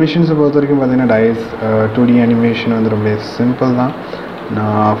 அனிமேஷன்ஸை பொறுத்த வரைக்கும் பார்த்திங்கன்னா டைஸ் 2D அனிமேஷன் வந்து ரொம்ப சிம்பிள் தான்.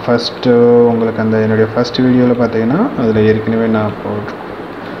 நான் ஃபஸ்ட்டு உங்களுக்கு அந்த என்னுடைய ஃபஸ்ட் வீடியோவில் பார்த்தீங்கன்னா அதில் ஏற்கனவே நான்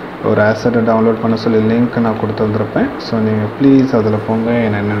ஒரு ஆசட்டை டவுன்லோட் பண்ண சொல்லி லிங்க் நான் கொடுத்து வந்திருப்பேன். ஸோ நீங்கள் ப்ளீஸ் அதில் போங்க.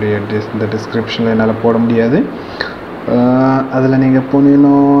 என்னுடைய இந்த டிஸ்கிரிப்ஷனில் என்னால் போட முடியாது. அதில் நீங்கள்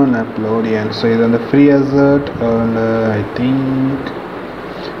போனீங்கன்னா அப்லோடியன். ஸோ இது வந்து free asset. And I think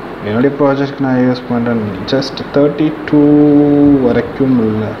என்னுடைய ப்ராஜெக்ட்க்கு நான் யூஸ் பண்ணுறேன். ஜஸ்ட் 32 வரைக்கும்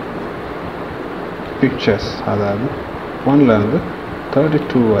உள்ள பிக்சர்ஸ், அதாவது 1லேருந்து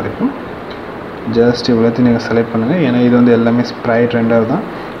 32 வரைக்கும் ஜஸ்ட் இவ்வளோத்தையும் நீங்கள் செலக்ட் பண்ணுங்கள். ஏன்னா இது வந்து எல்லாமே ஸ்ப்ரைட் ரெண்டர் தான்.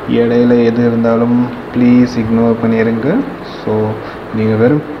 இடையில எது இருந்தாலும் ப்ளீஸ் இக்னோர் பண்ணிடுங்க. ஸோ நீங்கள்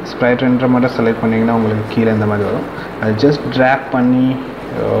வெறும் ஸ்ப்ரைட் ரெண்டர் மட்டும் செலக்ட் பண்ணிங்கன்னா உங்களுக்கு கீழே இந்த மாதிரி வரும். அது ஜஸ்ட் ட்ராக் பண்ணி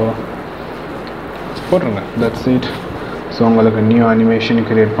போட்டுருங்க. That's it. ஸோ உங்களுக்கு நியூ அனிமேஷன்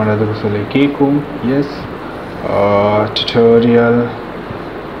க்ரியேட் பண்ணுறதுக்கு சொல்லி கேட்கும். S, tutorial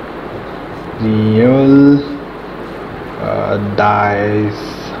real dice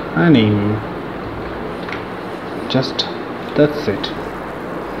anime, just that's it.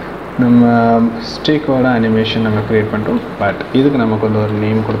 நம்ம ஸ்டிக்கோட அனிமேஷன் நம்ம க்ரியேட் பண்ணுறோம். பட் இதுக்கு நமக்கு வந்து ஒரு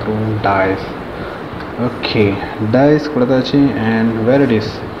நேம் கொடுத்துருவோம், டைஸ். ஓகே, டைஸ் கொடுத்தாச்சு. அண்ட் வேர் இட்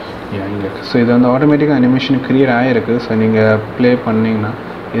இஸ் இங்கே. ஸோ இது வந்து ஆட்டோமேட்டிக்காக அனிமேஷன் க்ரியேட் ஆகிருக்கு. ஸோ நீங்கள் ப்ளே பண்ணிங்கன்னா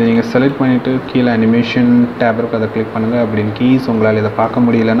இதை நீங்கள் செலக்ட் பண்ணிவிட்டு கீழே அனிமேஷன் டேப் இருக்குது, அதை கிளிக் பண்ணுங்கள். அப்படின்னு கீஸ் உங்களால் இதை பார்க்க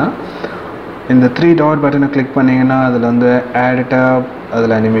முடியலன்னா இந்த 3 டாட் பட்டனை கிளிக் பண்ணிங்கன்னா அதில் வந்து ஆட் டேப்,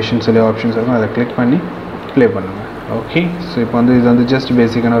 அதில் அனிமேஷன் சொல்லி ஆப்ஷன்ஸ் இருக்கும், அதை கிளிக் பண்ணி ப்ளே பண்ணுங்கள். ஓகே, ஸோ இப்போ வந்து இது வந்து ஜஸ்ட்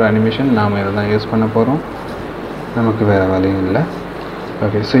பேசிக்கான ஒரு அனிமேஷன். நாம் இதை தான் யூஸ் பண்ண போகிறோம், நமக்கு வேறு வழியும் இல்லை.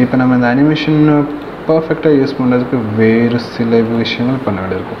 ஓகே, ஸோ இப்போ நம்ம இந்த அனிமேஷன் பர்ஃபெக்டாக யூஸ் பண்ணுறதுக்கு வேறு சில விஷயங்கள் பண்ண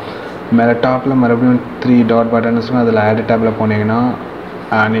வேண்டியிருக்கும். மேலே டாப்பில் மறுபடியும் 3 டாட் பட்டன்ஸ் இருக்கும், அதில் ஆட் டேப்பில் போனீங்கன்னா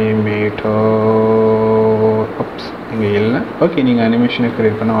அனிமேட்டோ இங்கே இல்லை. ஓகே, நீங்கள் அனிமேஷனை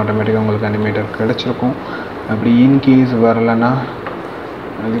க்ரியேட் பண்ணால் ஆட்டோமேட்டிக்காக உங்களுக்கு அனிமேட்டர் கிடச்சிருக்கும். அப்படி இன்கேஸ் வரலைன்னா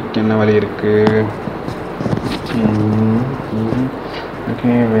அதுக்கு என்ன வழி இருக்குது?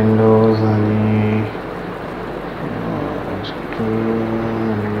 ஓகே, விண்டோஸ் அனிமேட்டர்ஸ்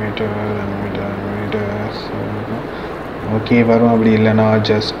ஓகே வரும். அப்படி இல்லைன்னா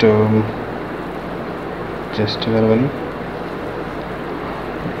ஜஸ்ட் வேறு வழி.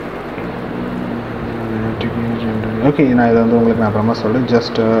 ஓகே, நான் இதை வந்து உங்களுக்கு நான் அப்புறமா சொல்கிறேன்.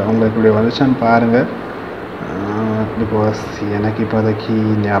 ஜஸ்ட் உங்களுக்கு இப்படி வந்துச்சான்னு பாருங்கள். பிகாஸ் எனக்கு இப்போதைக்கு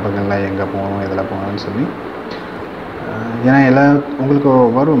ஞாபகம்லாம் எங்கே போகணும் எதில் போகணும்னு சொல்லி. ஏன்னா எல்லாம் உங்களுக்கு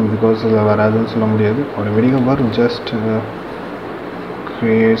வரும், பிகாஸ் இதில் வராதுன்னு சொல்ல முடியாது. ஒரு வீடியோ வரும். Just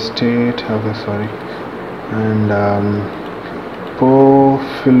create state, okay sorry. And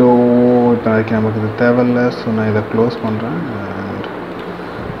flow இப்போதைக்கு நமக்கு இது தேவையில்லை. ஸோ நான் இதை க்ளோஸ் பண்ணுறேன். And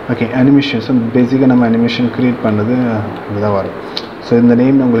okay, animation. ஸோ பேசிக்காக நம்ம அனிமேஷன் க்ரியேட் பண்ணது இதுதான் வரும். ஸோ இந்த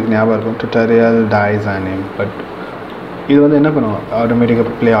நேம் உங்களுக்கு ஞாபகம் இருக்கும், tutorial dice anime. பட் இது வந்து என்ன பண்ணுவோம்,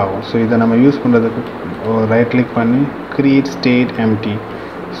 ஆட்டோமேட்டிக்காக ப்ளே ஆகும். ஸோ இதை நம்ம யூஸ் பண்ணுறதுக்கு ரைட் கிளிக் பண்ணி க்ரியேட் ஸ்டேட் எம்டி.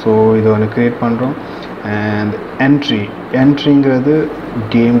 ஸோ இதை ஒன்று க்ரியேட் பண்ணுறோம். அண்ட் என்ட்ரிங்கிறது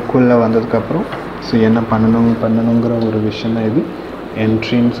கேம்குள்ளே வந்ததுக்கப்புறம் ஸோ என்ன பண்ணணுங்கிற ஒரு விஷயம் தான் இது,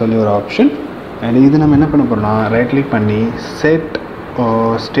 என்ட்ரின்னு சொல்லி ஒரு ஆப்ஷன். அண்ட் இது நம்ம என்ன பண்ண போகிறோம்னா ரைட் கிளிக் பண்ணி set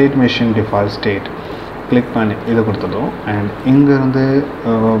state machine default state click பண்ணி இதை கொடுத்துடும். அண்ட் இங்கேருந்து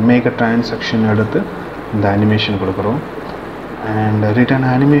மேக் அ ட்ரான்சாக்ஷன் எடுத்து இந்த அனிமேஷன் கொடுக்குறோம். அண்ட் ரிட்டர்ன்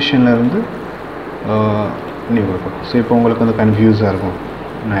அனிமேஷன்லேருந்து நீ கொடுக்குறோம். ஸோ இப்போ உங்களுக்கு வந்து கன்ஃபியூஸாக இருக்கும்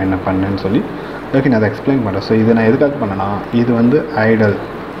நான் என்ன பண்ணேன்னு சொல்லி. ஓகே, நான் அதை எக்ஸ்பிளைன் பண்ணுறேன். ஸோ இதை நான் எதுக்காக பண்ணேன்னா, இது வந்து ஐடல்.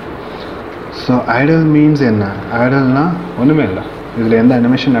 ஸோ ஐடல் மீன்ஸ் என்ன? ஐடல்னால் ஒன்றுமே இல்லை, இதில் எந்த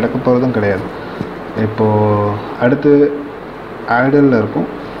அனிமேஷன் நடக்க போகிறதும் கிடையாது. இப்போது அடுத்து ஐடலில் இருக்கும்.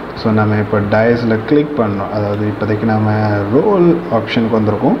 ஸோ நம்ம இப்போ டைஸில் கிளிக் பண்ணோம். அதாவது இப்போதைக்கு நம்ம ரோல் ஆப்ஷனுக்கு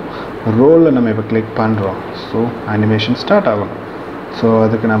வந்திருக்கோம். ரோலில் நம்ம இப்போ கிளிக் பண்ணுறோம். ஸோ அனிமேஷன் ஸ்டார்ட் ஆகணும். ஸோ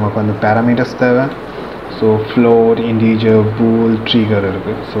அதுக்கு நமக்கு வந்து பேராமீட்டர்ஸ் தேவை. So floor, integer, pool, trigger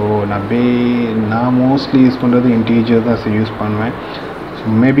இருக்குது. ஸோ நான் மோஸ்ட்லி யூஸ் பண்ணுறது இன்டீஜர் தான் யூஸ் பண்ணுவேன். ஸோ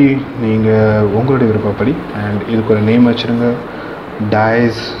மேபி நீங்கள் உங்களுடைய விருப்பப்படி. அண்ட் இதுக்கு ஒரு நேம் வச்சுருங்க,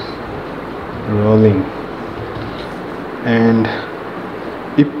 டைஸ் ரோலிங். அண்ட்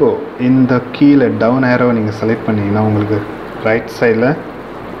இப்போது இந்த கீழே டவுன் ஏரோவை நீங்கள் செலக்ட் பண்ணிங்கன்னா உங்களுக்கு ரைட் சைடில்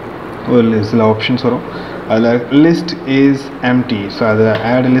ஒரு சில ஆப்ஷன்ஸ் வரும். அதில் லிஸ்ட் இஸ் எம்டி. ஸோ அதில்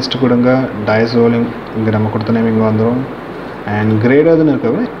ஆட் லிஸ்ட் கொடுங்க. டைஸ் ரோலிங் இங்கே நம்ம கொடுத்த நேம் இங்கே வந்துடும். அண்ட் கிரேட்டர்னு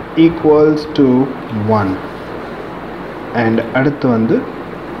இருக்கிறது ஈக்குவல்ஸ் டு 1. அண்ட் அடுத்து வந்து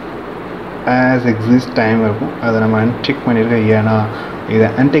ஆஸ் எக்ஸிஸ்ட் டைம் இருக்கும், அதை நம்ம அன்டிக் பண்ணியிருக்கோம். ஏன்னா இதை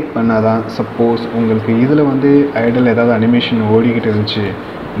அன்டிக் பண்ணால் தான் சப்போஸ் உங்களுக்கு இதில் வந்து ஐடல் ஏதாவது அனிமேஷன் ஓடிக்கிட்டு இருந்துச்சு,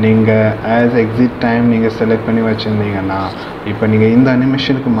 நீங்கள் ஆஸ் எக்ஸிட் டைம் நீங்கள் செலக்ட் பண்ணி வச்சுருந்தீங்கன்னா இப்போ நீங்கள் இந்த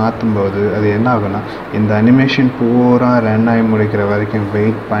அனிமேஷனுக்கு மாற்றும்போது அது என்ன ஆகுனா, இந்த அனிமேஷன் பூரா ரன் ஆகி முடிக்கிற வரைக்கும்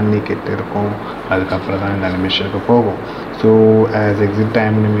வெயிட் பண்ணிக்கிட்டு இருக்கும். அதுக்கப்புறம் தான் இந்த அனிமேஷனுக்கு போகும். ஸோ ஆஸ் எக்ஸிட்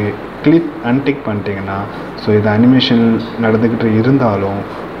டைம் நீங்கள் அன்டிக் பண்ணிட்டீங்கன்னா, ஸோ இது அனிமேஷன் நடந்துக்கிட்டு இருந்தாலும்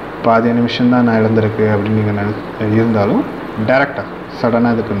பாதி அனிமேஷன் தான் நான் இழந்திருக்கு அப்படின்னு நீங்கள் இருந்தாலும் டேரெக்டாக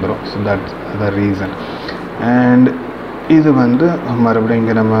சடனாக இதுக்கு வந்துடும். So that's the reason. And இது வந்து மறுபடியும்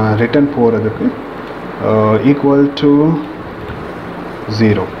இங்கே நம்ம ரிட்டன் போகிறதுக்கு ஈக்குவல் டு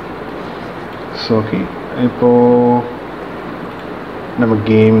 0. ஸோ ஓகே, இப்போது நம்ம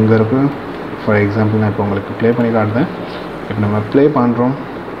கேம் இங்கே இருக்குது. ஃபார் எக்ஸாம்பிள் நான் இப்போ உங்களுக்கு ப்ளே பண்ணி காட்டுறேன். இப்போ நம்ம ப்ளே பண்ணுறோம்.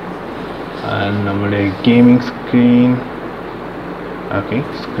 அண்ட் நம்மளுடைய கேமிங் ஸ்க்ரீன், ஓகே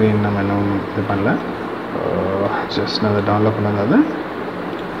ஸ்க்ரீன் நம்ம இன்னும் இது பண்ணல, ஜஸ்ட் நான் அதை டவுன்லோட் பண்ணாத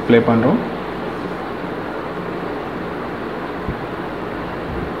ப்ளே பண்ணுறோம்.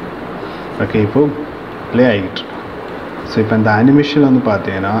 ஓகே, இப்போது ப்ளே ஆகிட்டு. ஸோ இப்போ இந்த அனிமேஷன் வந்து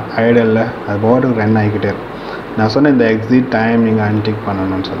பார்த்தீங்கன்னா ஐடலில் அது பாட்டுக்கு ரன் ஆகிக்கிட்டே இருக்கும். நான் சொன்ன இந்த எக்ஸிட் டைம் நீங்கள் அன்டிக்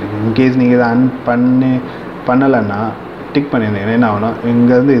பண்ணணும்னு சொல்லி, இன்கேஸ் நீங்கள் இதை பண்ணலைன்னா டிக் பண்ணியிருந்தீங்கன்னா என்ன ஆகணும்,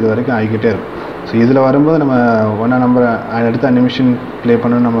 இங்கேருந்து இது வரைக்கும் ஆகிக்கிட்டே இருக்கும். ஸோ இதில் வரும்போது நம்ம ஒன்றா நம்பர் அடுத்த அனிமேஷன் ப்ளே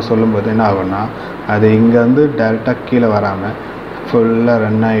பண்ணணும்னு நம்ம சொல்லும்போது என்ன ஆகும்னா, அது இங்கேருந்து டேரெக்டாக கீழே வராமல் ஃபுல்லாக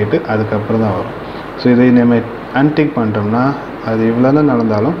ரன் ஆகிட்டு அதுக்கப்புறம் தான் வரும். ஸோ இதை நம்ம அன்டிக் பண்ணிட்டோம்னா அது இவ்வளோ தான்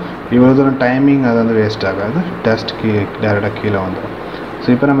நடந்தாலும் இவ்வளோ தூரம் டைமிங் அது வந்து வேஸ்ட் ஆகாது, டஸ்ட் டேரெக்டாக கீழே வந்துடும். ஸோ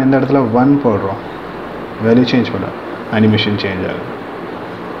இப்போ நம்ம இந்த இடத்துல 1 போடுறோம், வேல்யூ சேஞ்ச் பண்ணுறோம், அனிமேஷன் சேஞ்ச் ஆகும்.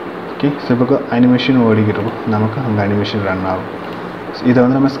 ஓகே, ஸோ இப்போ அனிமேஷன் ஓடிக்கிட்டு இருக்கும், நமக்கு அங்கே அனிமேஷன் ரன் ஆகும். ஸோ இதை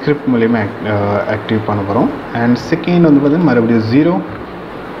வந்து நம்ம ஸ்கிரிப்ட் மூலிமா ஆக்டிவ் பண்ண போகிறோம். அண்ட் செகண்ட் வந்து பார்த்திங்கன்னா மறுபடியும் 0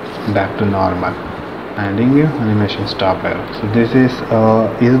 பேக் டு நார்மல், அண்ட் இங்கேயும் அனிமேஷன் ஸ்டாப் ஆகிடும். ஸோ திஸ் இஸ்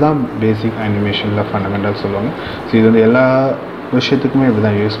இதுதான் பேசிக் அனிமேஷனில் ஃபண்டமெண்டல் சொல்லுவாங்க. ஸோ இது வந்து எல்லா விஷயத்துக்குமே இப்படி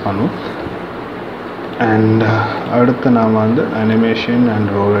தான் யூஸ் பண்ணுவோம். அண்ட் அடுத்து நாம் வந்து அனிமேஷன்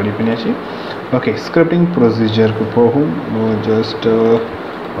அண்ட் ரோல் ரெடி பண்ணியாச்சு. ஓகே, ஸ்கிரிப்டிங் ப்ரொசீஜருக்கு போகும். ஜஸ்ட்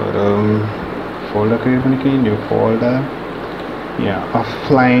ஒரு folder create பண்ணிக்கி, new folder,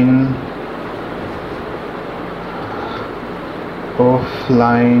 offline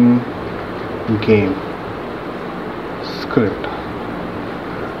game script,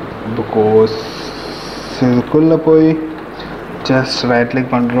 because இதுக்குள்ளே போய் ஜஸ்ட் ரைட்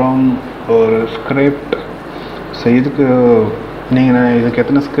கிளிக் பண்ணுறோம், ஒரு ஸ்கிரிப்ட். ஸோ இதுக்கு இதுக்கு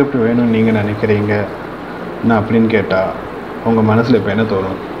எத்தனை ஸ்கிரிப்ட் வேணும்னு நீங்கள் நினைக்கிறீங்க நான் அப்படின்னு கேட்டால் உங்கள் மனசில் இப்போ என்ன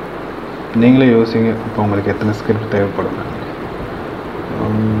தோணும், நீங்களே யோசிங்க. இப்போ உங்களுக்கு எத்தனை ஸ்கிரிப்ட் தேவைப்படும்?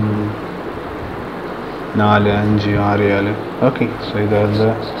 4, 5, 6, 7. ஓகே, ஸோ இதை வந்து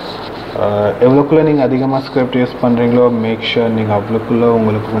எவ்வளோக்குள்ளே நீங்கள் அதிகமாக ஸ்கிரிப்ட் யூஸ் பண்ணுறீங்களோ மேக் ஷுர் நீங்கள் அவ்வளோக்குள்ளே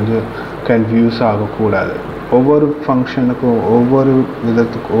உங்களுக்கு கொஞ்சம் கன்ஃபியூஸ் ஆகக்கூடாது. ஒவ்வொரு ஃபங்க்ஷனுக்கும் ஒவ்வொரு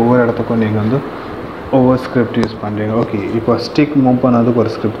விதத்துக்கும் ஒவ்வொரு இடத்துக்கும் நீங்கள் வந்து ஒவ்வொரு ஸ்கிரிப்ட் யூஸ் பண்ணுறீங்க. ஓகே, இப்போ ஸ்டிக் மூவ் பண்ணதுக்கு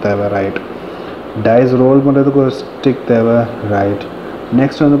ஒரு ஸ்கிரிப்ட் தேவை, ரைட். டைஸ் ரோல் பண்ணுறதுக்கு ஒரு ஸ்டிக் தேவை, ரைட்.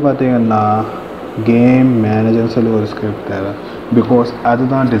 நெக்ஸ்ட் வந்து பார்த்தீங்கன்னா கேம் மேனேஜர்னு சொல்லி ஒரு ஸ்கிரிப்ட் தேவை, பிகாஸ்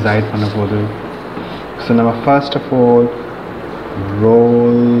அதுதான் டிசைட் பண்ண போகுது. ஸோ நம்ம first of all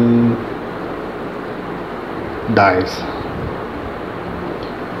role dies.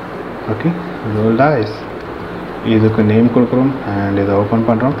 Okay, role dies இதுக்கு நேம் கொடுக்குறோம் அண்ட் இதை ஓப்பன்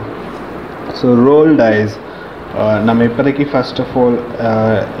பண்ணுறோம். ஸோ ரோல் டைஸ் நம்ம இப்போதைக்கு ஃபர்ஸ்ட் ஆஃப் ஆல்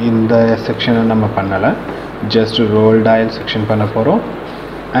இந்த செக்ஷனை நம்ம பண்ணலை, ஜஸ்ட் ரோல் டைஸ் செக்ஷன் பண்ண போகிறோம்.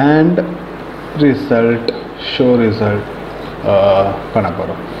 அண்ட் ரிசல்ட் ஷோ ரிசல்ட் பண்ண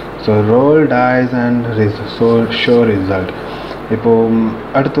போகிறோம். So role dies and show result. இப்போது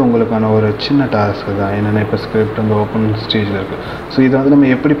அடுத்து உங்களுக்கான ஒரு சின்ன டாஸ்க்கு தான், என்னென்னா இப்போ ஸ்கிரிப்ட் வந்து ஓப்பன் ஸ்டேஜில் இருக்குது. ஸோ இதை வந்து நம்ம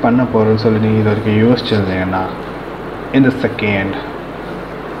எப்படி பண்ண போகிறோம்னு சொல்லி நீங்கள் இது வரைக்கும் யோசிச்சிருந்தீங்கன்னா இந்த செகண்ட்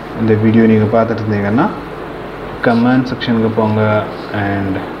இந்த வீடியோ நீங்கள் பார்த்துட்டு இருந்தீங்கன்னா கமெண்ட் செக்ஷனுக்கு போங்க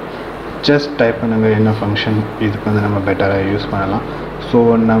அண்ட் ஜஸ்ட் டைப் பண்ணுங்கள் என்ன ஃபங்க்ஷன் இதுக்கு வந்து நம்ம பெட்டராக யூஸ் பண்ணலாம். ஸோ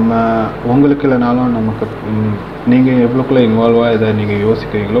நம்ம உங்களுக்கு இல்லைனாலும் நமக்கு நீங்கள் எவ்வளோக்குள்ளே இன்வால்வாக இதை நீங்கள்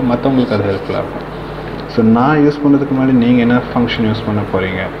யோசிக்கிறீங்களோ மற்றவங்களுக்கு அது ஹெல்ப்ஃபுல்லாக இருக்கும். ஸோ நான் யூஸ் பண்ணுறதுக்கு முன்னாடி நீங்கள் என்ன ஃபங்க்ஷன் யூஸ் பண்ண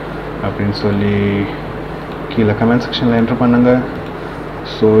போகிறீங்க அப்படின்னு சொல்லி கீழே கமெண்ட் செக்ஷனில் என்ட்ரு பண்ணுங்கள்.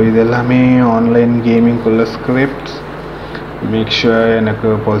 ஸோ இது எல்லாமே ஆன்லைன் கேமிங்குள்ள ஸ்கிரிப்ட்ஸ். மேக் ஷுர் எனக்கு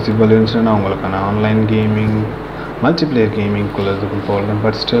பாசிபிள் இருந்துச்சுன்னா உங்களுக்கு நான் ஆன்லைன் கேமிங் மல்டிப்ளேயர் கேமிங்குள்ளதுக்கு போகிறேன்.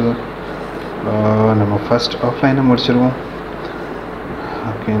 பட் ஸ்டில் நம்ம ஃபஸ்ட் ஆஃப்லைனை முடிச்சிடுவோம்.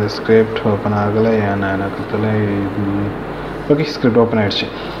 ஓகே, இந்த ஸ்கிரிப்ட் ஓப்பன் ஆகலை, ஏன்னா எனக்கு தொலை. ஓகே, ஸ்கிரிப்ட் ஓப்பன் ஆகிடுச்சு.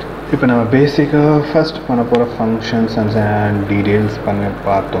 இப்போ நம்ம பேசிக்காக ஃபஸ்ட் பண்ண போகிற ஃபங்க்ஷன்ஸ் அண்ட் டீட்டெயில்ஸ் பண்ணி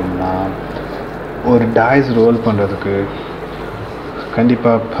பார்த்தோம்னா, ஒரு டைஸ் ரோல் பண்ணுறதுக்கு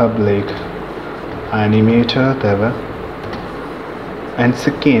கண்டிப்பாக பப்ளிக் அனிமேட்டர் தேவை. அண்ட்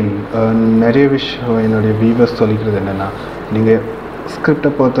செகண்ட் நிறைய விஷயம் என்னுடைய வியூவர்ஸ் சொல்லிக்கிறது என்னென்னா, நீங்கள் ஸ்கிரிப்டை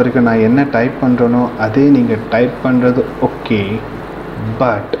பொறுத்த வரைக்கும் நான் என்ன டைப் பண்ணுறேனோ அதே நீங்கள் டைப் பண்ணுறது ஓகே,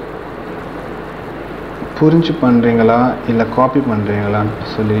 பட் புரிஞ்சு பண்ணுறீங்களா இல்லை காப்பி பண்ணுறீங்களான்னு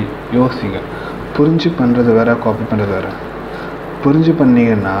சொல்லி யோசிங்க. புரிஞ்சு பண்ணுறது வேறு, காப்பி பண்ணுறது வேறு. புரிஞ்சு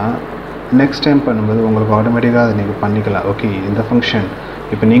பண்ணிங்கன்னா நெக்ஸ்ட் டைம் பண்ணும்போது உங்களுக்கு ஆட்டோமேட்டிக்காக அதை நீங்கள் பண்ணிக்கலாம். ஓகே, இந்த ஃபங்க்ஷன்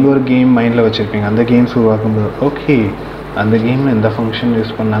இப்போ நீங்கள் ஒரு கேம் மைண்டில் வச்சுருப்பீங்க, அந்த கேம்ஸ் உருவாக்கும்போது ஓகே அந்த கேமில் இந்த ஃபங்க்ஷன்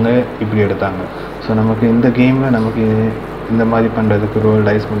யூஸ் பண்ணாங்க, இப்படி எடுத்தாங்க. ஸோ நமக்கு இந்த கேமில் நமக்கு இந்த மாதிரி பண்ணுறதுக்கு ரோல்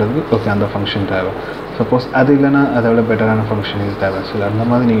டைஸ் பண்ணுறதுக்கு ஓகே அந்த ஃபங்க்ஷன் தேவை. சப்போஸ் அது இல்லைனா அதை விட பெட்டரான ஃபங்க்ஷன் இது தேவை. ஸோ அந்த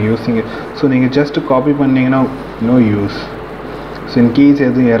மாதிரி நீங்கள் யூஸிங்க. ஸோ நீங்கள் ஜஸ்ட்டு காப்பி பண்ணிங்கன்னா நோ யூஸ். ஸோ இன்கேஸ்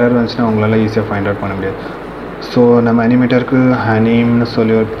எதுவும் எரர் வந்துச்சுன்னா உங்களால் ஈஸியாக ஃபைண்ட் அவுட் பண்ண முடியாது. ஸோ நம்ம அனிமேட்டருக்கு அனீம்னு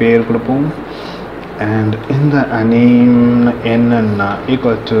சொல்லி ஒரு பேர் கொடுப்போம். அண்ட் இந்த அனீம் என்னன்னா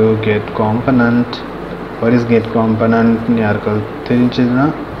equal to get component. What is get காம்பனண்ட்னு யாருக்காவது தெரிஞ்சதுன்னா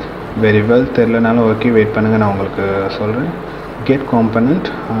வெரி வெல் தெரிலனாலும் ஓகே, வெயிட் பண்ணுங்கள், நான் உங்களுக்கு சொல்கிறேன். Get component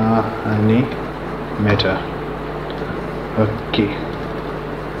animator. ஓகே,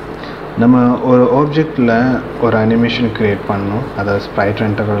 நம்ம ஒரு ஆப்ஜெக்டில் ஒரு அனிமேஷன் க்ரியேட் பண்ணணும், அதாவது ஸ்ப்ரைட்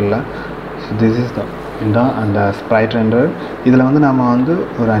ரெண்டரில். ஸோ திஸ் இஸ் தான் அந்த ஸ்ப்ரைட் ரெண்டர். இதில் வந்து நம்ம வந்து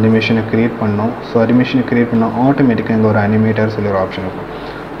ஒரு அனிமேஷனை க்ரியேட் பண்ணோம். ஸோ அனிமேஷனை க்ரியேட் பண்ணால் ஆட்டோமேட்டிக்காக இங்கே ஒரு அனிமேட்டர் சொல்லி ஒரு ஆப்ஷன் இருக்கும்.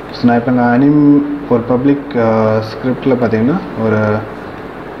 ஸோ நான் இப்போ இங்கே ஒரு பப்ளிக் ஸ்கிரிப்டில் பார்த்தீங்கன்னா ஒரு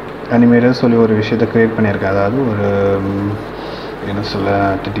அனிமேட்டர் சொல்லி ஒரு விஷயத்தை க்ரியேட் பண்ணியிருக்கேன். அதாவது ஒரு என்ன சொல்ல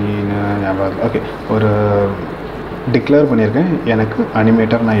திடீர்னு ஞாபகம், ஓகே, ஒரு டிக்ளேர் பண்ணியிருக்கேன், எனக்கு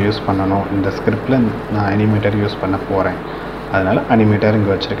அனிமேட்டர் நான் யூஸ் பண்ணணும், இந்த ஸ்கிரிப்டில் நான் அனிமேட்டர் யூஸ் பண்ண போகிறேன், அதனால் அனிமேட்டர்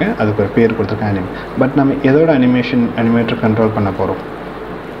இங்கே வச்சுருக்கேன், அதுக்கு ஒரு பேர் கொடுத்துருக்கேன் பட் நம்ம எதோட அனிமேட்டர் கண்ட்ரோல் பண்ண போகிறோம்?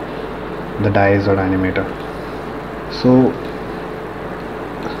 இந்த டைஸோட அனிமேட்டர். ஸோ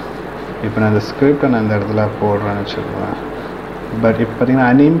இப்போ நான் இந்த ஸ்கிரிப்டை நான் இந்த இடத்துல போடுறேன்னு வச்சுக்கோங்க. பட் இப்போ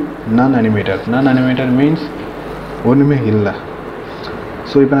பார்த்தீங்கன்னா நான் அனிமேட்டர் மீன்ஸ் ஒன்றுமே இல்லை.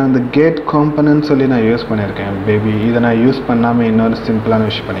 ஸோ இப்போ நான் இந்த கேட் காம்பனன்ட் சொல்லி நான் யூஸ் பண்ணியிருக்கேன் பேபி. இதை நான் யூஸ் பண்ணாமல் இன்னொரு சிம்பிளான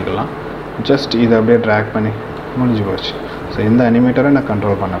விஷயம் பண்ணிக்கலாம். ஜஸ்ட் இதை அப்படியே ட்ராக் பண்ணி முடிஞ்சு போச்சு. ஸோ இந்த அனிமேட்டரை நான்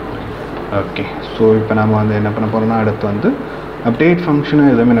கண்ட்ரோல் பண்ண போகிறேன். ஓகே, ஸோ இப்போ நம்ம வந்து என்ன பண்ண போகிறோம்னா, அடுத்து வந்து அப்டேட் ஃபங்க்ஷனை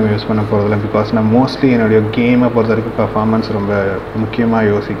எதுவுமே நம்ம யூஸ் பண்ண போகிறதில்ல. பிகாஸ் நான் மோஸ்ட்லி என்னுடைய கேமை பொறுத்த வரைக்கும் பர்ஃபார்மன்ஸ் ரொம்ப முக்கியமாக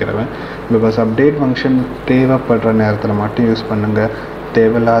யோசிக்கிறவன். பிகாஸ் அப்டேட் ஃபங்க்ஷன் தேவைப்படுற நேரத்தில் மட்டும் யூஸ் பண்ணுங்கள்,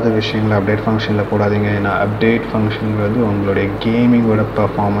 தேவையில்லாத விஷயங்களை அப்டேட் ஃபங்க்ஷனில் போடாதீங்க. ஏன்னா அப்டேட் ஃபங்க்ஷனுங்கிறது உங்களுடைய கேமிங்கோட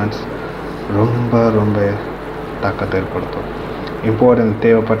பர்ஃபார்மன்ஸ் ரொம்ப ரொம்ப தாக்கத்தை ஏற்படுத்தும். இம்பார்ட்டன்ட்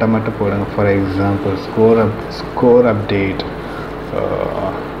தேவைப்பட்ட மட்டும் போடுங்க. ஃபார் எக்ஸாம்பிள் ஸ்கோர் அப்டேட்,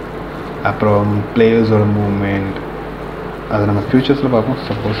 அப்புறம் பிளேயர்ஸோட மூவ்மெண்ட், அதை நம்ம ஃபியூச்சர்ஸில் பார்ப்போம்.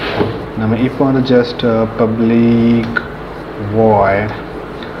 சப்போஸ் நம்ம இப்போ வந்து ஜஸ்ட் பப்ளிக் வாய்ட்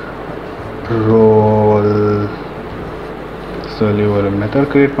ரோல் சொல்லி ஒரு மெத்தட்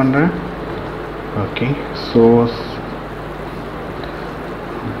க்ரியேட் பண்ணுறேன். ஓகே, ஸோ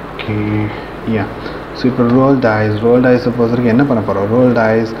இப்போ ரோல் டைஸை பொறுத்த வரைக்கும் என்ன பண்ண போகிறோம்? ரோல்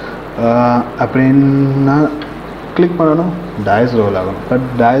டைஸ் அப்படின்னா கிளிக் பண்ணணும், டைஸ் ரோல் ஆகணும். பட்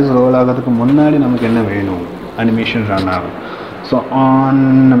டைஸ் ரோல் ஆகிறதுக்கு முன்னாடி நமக்கு என்ன வேணும்? அனிமேஷன் ரன் ஆகும். ஸோ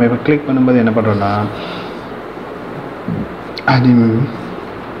நம்ம இப்போ கிளிக் பண்ணும்போது என்ன பண்ணுறோன்னா,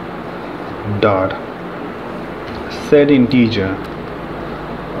 டாட் செட்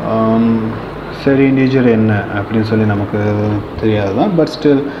இன்டீஜர் என்ன அப்படின்னு சொல்லி நமக்கு தெரியாது தான். பட்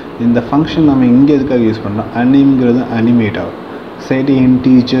ஸ்டில் இந்த ஃபங்க்ஷன் நம்ம இங்கே எதுக்காக யூஸ் பண்ணோம்? அனிம்ங்கிறது அனிமேட் ஆகும். செட்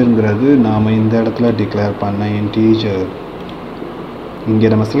இன்டீஜருங்கிறது நாம் இந்த இடத்துல டிக்ளேர் பண்ண இன்டீஜர்.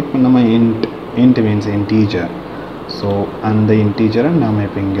 இங்கே நம்ம செலக்ட் பண்ணாமல் இன்ட் மீன்ஸ் இன்டீஜர். ஸோ அந்த இன்டீஜரை நாம்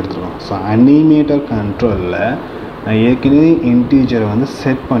இப்போ இங்கே எடுத்துருவோம். ஸோ அனிமேட்டர் கண்ட்ரோலில் நான் ஏற்கனவே இன்டீஜரை வந்து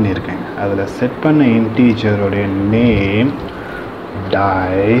செட் பண்ணியிருக்கேன். அதில் செட் பண்ண இன்டீஜருடைய நேம்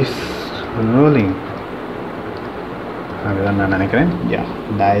டைஸ் ரோலிங், அப்படிதான் நான் நினைக்கிறேன்.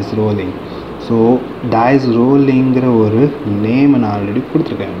 Dies rolling. ஸோ டைஸ் ரோலிங்கிற ஒரு நேமை நான் ஆல்ரெடி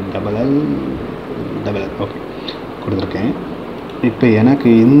கொடுத்துருக்கேன். டபுள் எல் ஓகே கொடுத்துருக்கேன். இப்போ எனக்கு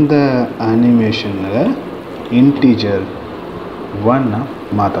இந்த அனிமேஷனில் இன்டீஜர் 1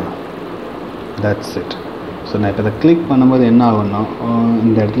 மாற்றணும். That's it. ஸோ நான் இப்போ இதை கிளிக் பண்ணும்போது என்ன ஆகும்னா,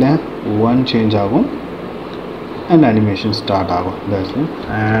 இந்த இடத்துல 1 சேஞ்ச் ஆகும் அண்ட் அனிமேஷன் ஸ்டார்ட் ஆகும். That's it.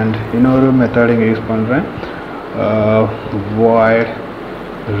 அண்ட் இன்னொரு மெத்தட் இங்கே யூஸ் பண்ணுறேன், void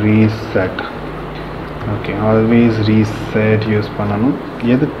reset. Okay, always reset use பண்ணணும்.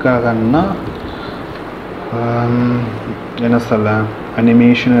 எதுக்காகன்னா என்ன சொல்ல,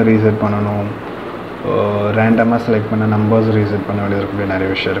 அனிமேஷனை ரீசெட் பண்ணணும், ரேண்டமாக செலக்ட் பண்ண நம்பர்ஸ் ரீசெட் பண்ண வேண்டியது இருக்கக்கூடிய நிறைய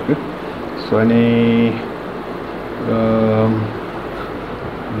விஷயம் இருக்குது. So any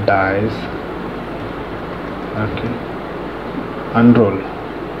dice okay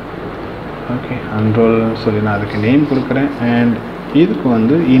unroll சொல்லி நான் அதுக்கு நேம் கொடுக்குறேன். அண்ட் இதுக்கு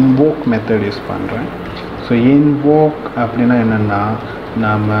வந்து இன்வோக் மெத்தட் யூஸ் பண்ணுறேன். ஸோ இன்வோக் அப்படின்னா என்னென்னா,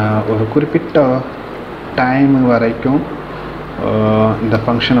 நாம் ஒரு குறிப்பிட்ட டைம் வரைக்கும் இந்த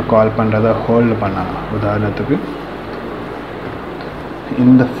ஃபங்க்ஷனை கால் பண்ணுறத ஹோல்டு பண்ணலாம். உதாரணத்துக்கு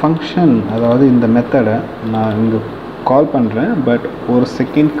இந்த ஃபங்க்ஷன், அதாவது இந்த மெத்தடை நான் இங்கே கால் பண்ணுறேன், பட் ஒரு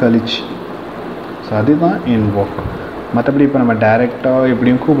செகண்ட் கழிச்சு. ஸோ அதுதான் இன்வோக். மற்றபடி இப்போ நம்ம டைரெக்டாக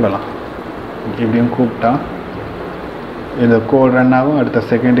இப்படியும் கூப்பிடலாம், இப்படியும் கூப்பிட்டா இந்த கோட் ரன் ஆகும், அடுத்த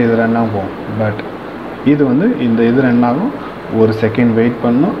செகண்ட் இது ரன் ஆகும். பட் இது வந்து இது ரன் ஆகும், ஒரு செகண்ட் வெயிட்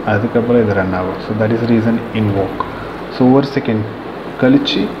பண்ணணும், அதுக்கப்புறம் இது ரன் ஆகும். So that is reason invoke. So ஒரு செகண்ட்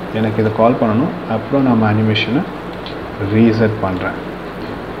கழித்து எனக்கு இதை கால் பண்ணணும், அப்புறம் நம்ம அனிமேஷனை ரீசெட் பண்ணுறேன்.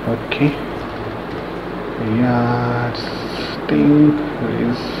 Okay,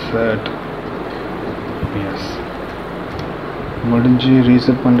 reset. Yes. முடிஞ்சு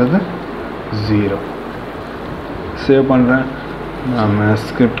ரீசெட் பண்ணுறது 0. சேவ் பண்ணுறேன். நம்ம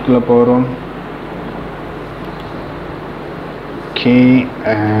ஸ்கிரிப்ட்குள்ளே போகிறோம். கே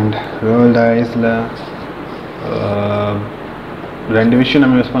அண்ட் ரோல் டைஸில் ரெண்டு விஷயம்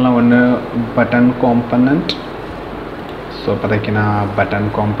நம்ம யூஸ் பண்ணலாம். ஒன்று பட்டன் காம்பனண்ட். ஸோ இப்போதைக்கு நான் பட்டன்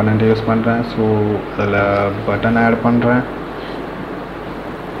காம்பனண்ட் யூஸ் பண்ணுறேன். ஸோ அதில் பட்டன் ஆட் பண்ணுறேன்.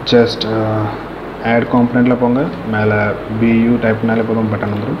 ஜஸ்ட் ஆட் காம்பனண்ட்டில் போங்க, மேலே பியூ டைப் பண்ணாலே போதும்,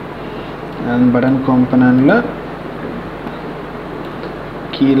 பட்டன் வந்துடும். அண்ட் பட்டன் காம்பனண்ட்டில்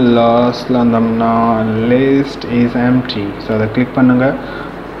கீழே லாஸ்ட்டில் வந்தோம்னா லிஸ்ட் இஸ் எம்டி. ஸோ அதை கிளிக் பண்ணுங்கள்.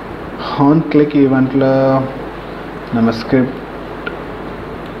 ஆன் கிளிக் ஈவெண்ட்டில் நம்ம ஸ்கிரிப்ட்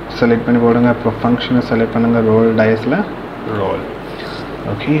செலக்ட் பண்ணி போடுங்க. அப்புறம் ஃபங்க்ஷனை செலக்ட் பண்ணுங்கள். Role டைஸில் role.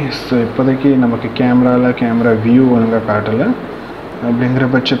 ஓகே, ஸோ இப்போதைக்கு நமக்கு கேமரா வியூ ஒழுங்காக காட்டலை. அப்படிங்கிற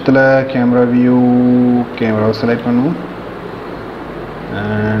பட்சத்தில் கேமராவை செலக்ட் பண்ணுவோம்.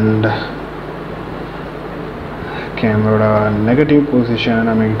 அண்ட் கேமரோட நெகட்டிவ் பொசிஷனை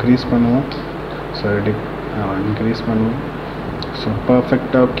நம்ம இன்க்ரீஸ் பண்ணுவோம். ஸோ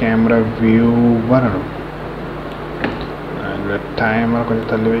பர்ஃபெக்டாக கேமரா வியூ வரணும். அண்ட் டைமரை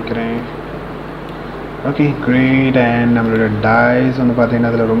கொஞ்சம் தள்ளி வைக்கிறேன். Okay, great. அண்ட் நம்மளோட டைஸ் வந்து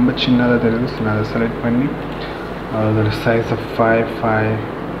பார்த்திங்கன்னா அதில் ரொம்ப சின்னதாக தெரியுது. ஸோ நான் அதை செலக்ட் பண்ணி அதோட சைஸை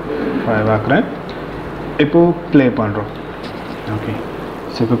 5 ஆக்குறேன். இப்போது ப்ளே பண்ணுறோம். ஓகே,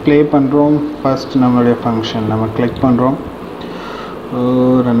 ஸோ இப்போ ப்ளே பண்ணுறோம். ஃபஸ்ட் நம்மளுடைய ஃபங்க்ஷன் நம்ம கிளிக் பண்ணுறோம்.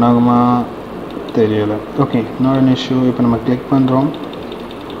 ரன் ஆகுமா தெரியலை. ஓகே, இன்னொரு இஷ்யூ. இப்போ நம்ம கிளிக் பண்ணுறோம்.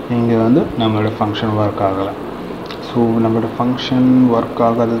 இங்கே வந்து நம்மளோட ஃபங்க்ஷன் ஒர்க் ஆகலை. ஸோ நம்மளோட ஃபங்க்ஷன் ஒர்க்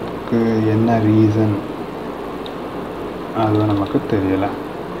ஆகிறதுக்கு என்ன ரீசன் அது நமக்கு தெரியலை.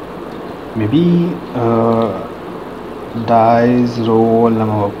 மேபி டைஸ் ரோல்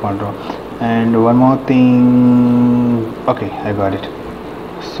நம்ம ஒர்க் பண்ணுறோம். And one more thing. Okay, I got it.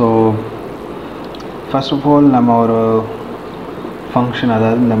 So first of all நம்ம ஒரு ஃபங்க்ஷன்,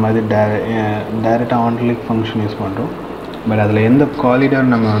 அதாவது இந்த மாதிரி டைரெக்டாக ஆன் கிளிக் ஃபங்க்ஷன் யூஸ் பண்ணுறோம். பட் அதில் எந்த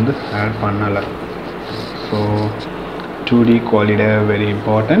காலிடர் நம்ம வந்து ஆட் பண்ணலை. So 2D காலிடர் very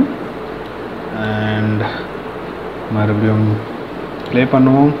important. And மறுபடியும் ப்ளே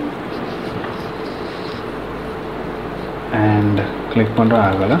பண்ணுவோம். அண்ட் கிளிக் பண்ணுறோம்,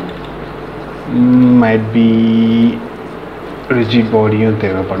 ஆகலை. மைட் பி ரிஜிட் பாடியும்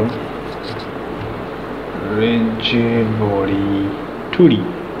தேவைப்படும். ரிஜிட் பாடி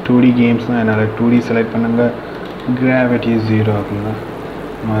 2D கேம்ஸ்னால் என்னால் 2D செலக்ட் பண்ணுங்க. கிராவிட்டி 0 ஆகுங்க.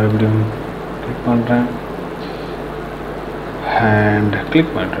 மறுபடியும் கிளிக் பண்ணுறேன் அண்ட்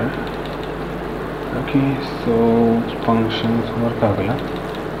கிளிக் பண்ணுறேன். ஓகே, ஸோ ஃபங்க்ஷன்ஸ் ஒர்க் ஆகலை.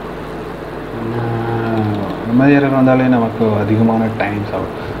 இந்த மாதிரி எரர் வந்தாலே நமக்கு அதிகமான டைம்ஸ்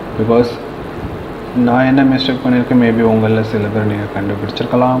ஆகும். பிகாஸ் நான் என்ன மிஸ்டேக் பண்ணியிருக்கேன், மேபி உங்களில் சில பேர் நீங்கள்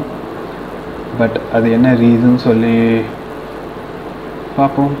கண்டுபிடிச்சிருக்கலாம். பட் அது என்ன ரீசன் சொல்லி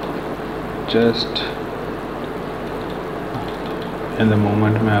பார்ப்போம். ஜஸ்ட் எந்த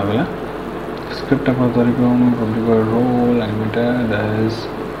மூமெண்ட்டுமே ஆகலை. ஸ்கிரிப்டை பொறுத்த வரைக்கும் பப்ளிக் ரோல் அனிமேட்டர் தஸ்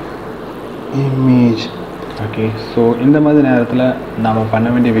இமேஜ். ஓகே, ஸோ இந்த மாதிரி நேரத்தில் நம்ம பண்ண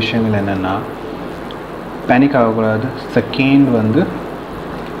வேண்டிய விஷயங்கள் என்னென்னா, பேனிக் ஆகக்கூடாது. செகண்ட் வந்து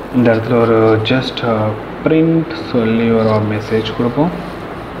இந்த இடத்துல ஒரு ஜஸ்ட் பிரிண்ட் சொல்லி ஒரு மெசேஜ் கொடுப்போம்.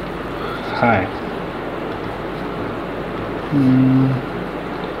 Hi,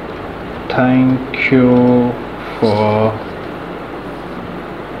 thank you for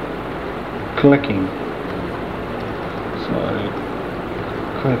clicking.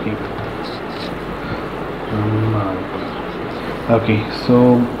 Okay, so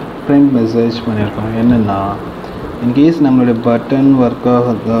print message பண்ணியிருக்கோம். என்னென்னா, இன்கேஸ் நம்மளுடைய பட்டன் ஒர்க் ஆக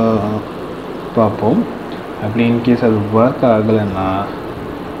பார்ப்போம். அப்படி இன்கேஸ் அது ஒர்க் ஆகலைன்னா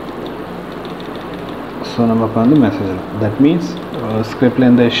ஸோ நமக்கு வந்து மெசேஜ் இல்லை. தட் மீன்ஸ் ஸ்கிரிப்டில்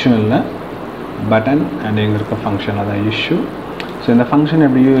எந்த இஷ்யூ இல்லை. பட்டன் அண்ட் எங்கே இருக்க ஃபங்க்ஷன் அதான் இஷ்யூ. ஸோ இந்த ஃபங்க்ஷன்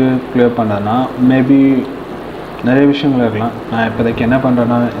எப்படி க்ளியர் பண்ணுறதுனா, மேபி நிறைய விஷயங்கள் இருக்கலாம். நான் இப்போதைக்கு என்ன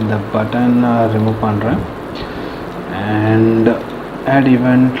பண்ணுறேன்னா, இந்த பட்டனை ரிமூவ் பண்ணுறேன் அண்ட் ஆட்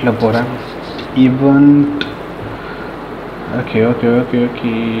ஈவெண்ட்டில் போகிறேன். ஈவெண்ட் ஓகே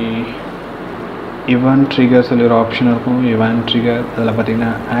ஈவெண்ட் ட்ரிகர் சொல்லி ஒரு ஆப்ஷன் இருக்கும். ஈவெண்ட் ட்ரிகர் அதில்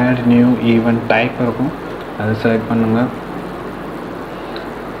பார்த்தீங்கன்னா ஆட் நியூ ஈவெண்ட் டைப் இருக்கும். அதை செலக்ட் பண்ணுங்கள்.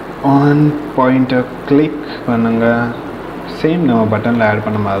 ஆன் பாயிண்ட்டை கிளிக் பண்ணுங்கள். சேம் நம்ம பட்டனில் ஆட்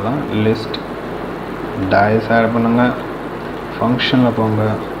பண்ண மாதிரி தான். லிஸ்ட் டைஸ் ஆட் பண்ணுங்கள். ஃபங்க்ஷனில் போங்க.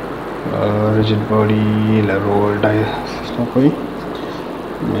 ரிஜிட் பாடி இல்லை ரோல் டைஸில் போய்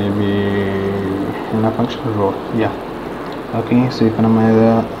மேபி என்ன ஃபங்க்ஷன் ரோல் ஓகே. ஸோ இப்போ நம்ம இதை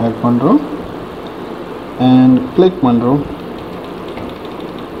ஆட் பண்ணுறோம் அண்ட் கிளிக் பண்ணுறோம்.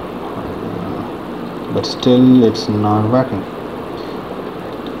 but still it's not working.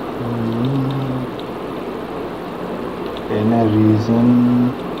 என்ன ரீசன்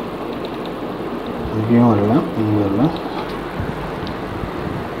இங்கேயும் இல்லை இங்கே இல்லை,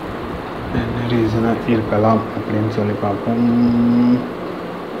 என்ன ரீசனாக இருக்கலாம் அப்படின்னு சொல்லி பார்ப்போம்.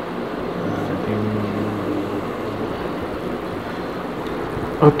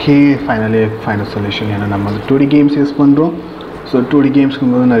 Okay, finally final solution. ஏன்னா நம்ம வந்து 2D கேம்ஸ் யூஸ் பண்ணுறோம். ஸோ 2D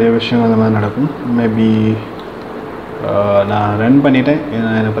கேம்ஸ்க்கும் போது நிறைய விஷயம் அந்த மாதிரி நடக்கும். மேபி நான் ரன் பண்ணிட்டேன்.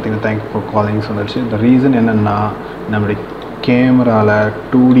 ஏன்னா எனக்கு பார்த்திங்கன்னா தேங்க்யூ ஃபார் காலிங்ஸ் வந்துடுச்சு. இந்த ரீசன் என்னென்னா, நம்மளுடைய கேமராவில்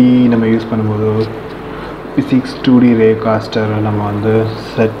 2D நம்ம யூஸ் பண்ணும்போது பிசிக்ஸ் 2D ரே காஸ்டர் நம்ம வந்து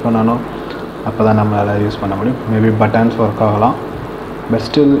செட் பண்ணணும். அப்போ தான் நம்மளால் யூஸ் பண்ண முடியும். மேபி பட்டன்ஸ் ஒர்க் ஆகலாம், பட்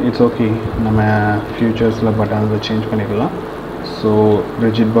ஸ்டில் இட்ஸ் ஓகே. நம்ம ஃப்யூச்சர்ஸில் பட்டன்ஸை சேஞ்ச் பண்ணிக்கலாம். ஸோ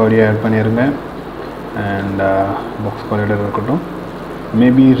ரிஜிட் பாடி ஆட் பண்ணிடுங்க அண்ட் பாக்ஸ் காரிடர் இருக்கட்டும்.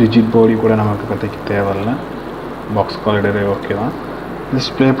 மேபி ரிஜிட் பாடி கூட நமக்கு இப்போதைக்கு தேவையில்லை, பாக்ஸ் காரிடரே ஓகே தான்.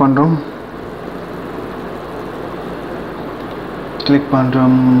 ஜஸ்ட் ப்ளே பண்ணுறோம், கிளிக்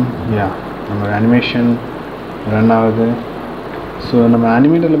பண்ணுறோம். யா, நம்ம அனிமேஷன் ரன் ஆகுது. ஸோ நம்ம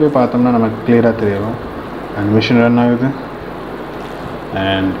அனிமேட்டரில் போய் பார்த்தோம்னா நமக்கு கிளியராக தெரியும் அனிமேஷன் ரன் ஆகுது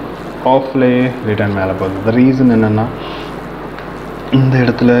அண்ட் ஆஃப்லேயே ரிட்டர்ன் மேலே போகுது. த ரீசன் என்னென்னா, இந்த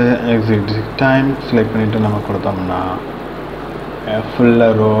இடத்துல எக்ஸிட் டைம் செலக்ட் பண்ணிவிட்டு நம்ம கொடுத்தோம்னா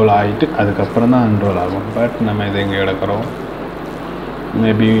ஃபுல்லாக ரோல் ஆகிட்டு அதுக்கப்புறம் தான் அன்ரோல் ஆகும். பட் நம்ம இதை எங்கே எடுக்கிறோம்,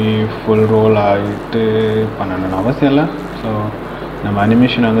 மேபி ஃபுல் ரோல் ஆகிட்டு பண்ணணும்னு அவசியம் இல்லை. ஸோ நம்ம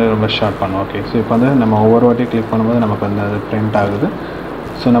அனிமேஷன் வந்து ரொம்ப ஷார்ட் பண்ணோம். ஓகே, ஸோ இப்போ வந்து நம்ம ஒவ்வொரு வாட்டி கிளிக் பண்ணும்போது நமக்கு வந்து அது பிரிண்ட் ஆகுது.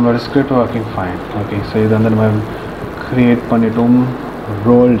 ஸோ நம்மளோட script working fine. Okay, so இது வந்து நம்ம க்ரியேட் பண்ணிட்டோம்,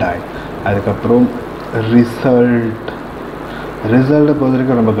 ரோல்ட் ஆகி அதுக்கப்புறம் ரிசல்ட்டை பொறுத்த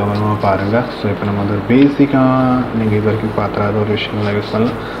வரைக்கும் ரொம்ப கவனமாக பாருங்கள். ஸோ இப்போ நம்ம வந்து பேசிக்காக நீங்கள் இது வரைக்கும் பார்த்துறாத ஒரு விஷயங்கள்லாம் யூஸ்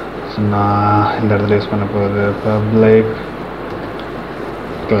பண்ணலாம். ஸோ நான் இந்த இடத்துல யூஸ் பண்ண போகிறது public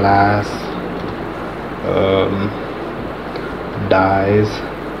class dice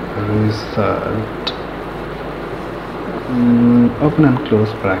result open and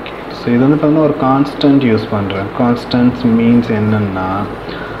close bracket. So இது வந்து பார்த்தீங்கன்னா ஒரு கான்ஸ்டன்ட் யூஸ் பண்ணுறேன். கான்ஸ்டன்ட் மீன்ஸ் என்னென்னா,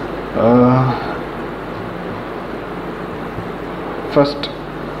 ஃபஸ்ட்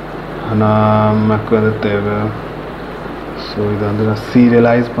நமக்கு வந்து தேவை. ஸோ இதை வந்து நான்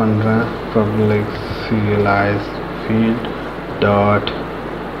சீரியலைஸ் பண்ணுறேன். Public serialise field dot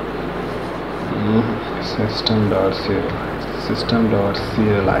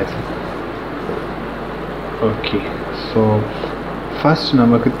system.serialize. Okay, so first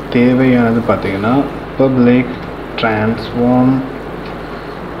நமக்கு தேவையானது பார்த்திங்கன்னா பப்ளிக் ட்ரான்ஸ்ஃபார்ம்.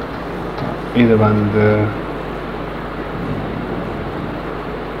 இது வந்து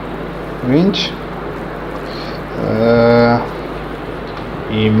range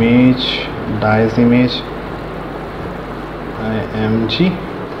image dice image img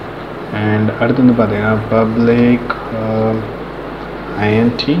and அடுத்து வந்து பார்த்தீங்கன்னா public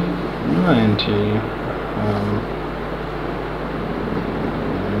int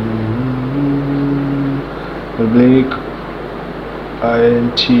public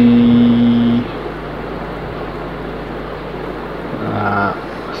int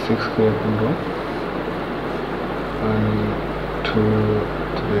 6 create பண்ணுறோம். 1 2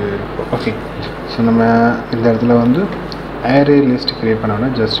 3 4. ஓகே, ஸோ நம்ம இந்த இடத்துல வந்து array list கிரியேட் பண்ணோன்னா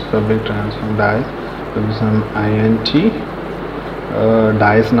just public transform dice int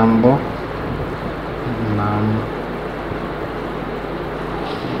dice number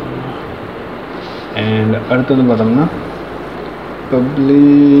and அடுத்தது பார்த்தோம்னா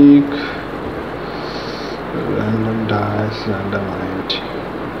public random dice random int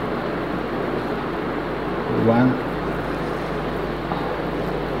 1.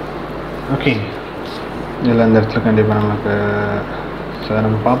 Okay, இதில் இந்த இடத்துல கண்டிப்பாக நமக்கு சார்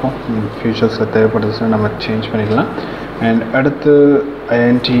நம்ம பார்ப்போம். ஃபியூச்சர்ஸில் தேவைப்படுதுன்னா நம்ம சேஞ்ச் பண்ணிக்கலாம். அண்ட் அடுத்து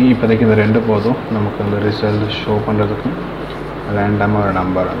ஐஎன்டி இப்போதைக்கு இந்த 2 போதும் நமக்கு அந்த ரிசல்ட் ஷோ பண்ணுறதுக்கு. ரேண்டமாக ஒரு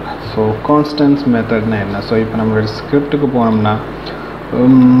நம்பர். ஸோ கான்ஸ்டன்ஸ் மெத்தட்னா என்ன? ஸோ இப்போ நம்மளோட ஸ்கிரிப்டுக்கு போனோம்னா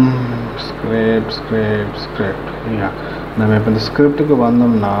ஸ்கிரிப்ட் நம்ம இப்போ இந்த ஸ்கிரிப்டுக்கு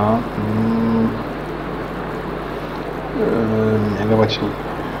வந்தோம்னா எங்கே வச்சோம்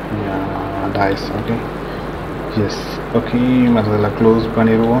dice. ஓகே, எஸ், ஓகே, மற்றதெல்லாம் க்ளோஸ்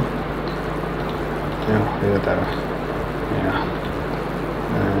பண்ணிடுவோம். இதை தர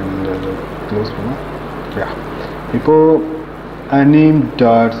அண்ட் க்ளோஸ் பண்ணுவோம். இப்போது நேம்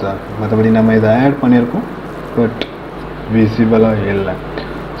டாட்ஸ் மற்றபடி நம்ம இதை ஆட் பண்ணியிருக்கோம், பட் விசிபிளாக இல்லை.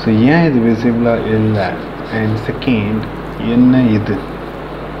 ஸோ ஏன் இது விசிபிளாக இல்லை? அண்ட் செகண்ட் என்ன இது?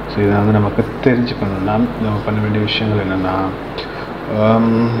 ஸோ இதை வந்து நமக்கு தெரிஞ்சுக்கணும்னா நம்ம பண்ண வேண்டிய விஷயங்கள் என்னென்னா,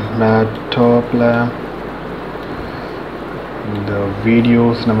 லேப்டாப்பில் இந்த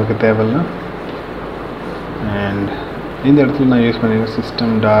வீடியோஸ் நமக்கு தேவையில்லை. அண்ட் இந்த இடத்துல நான் யூஸ் பண்ணியிருக்கேன்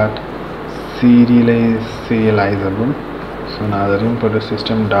சிஸ்டம் டாட் சீரியலைசபிள். ஸோ நான் அதையும் போட்டு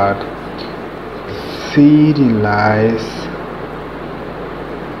சிஸ்டம் டாட் சீரியலைஸ்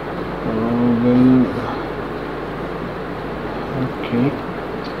ஓகே.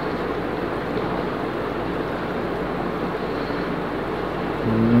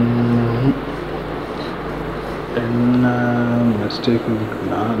 என்ன மிஸ்டேக்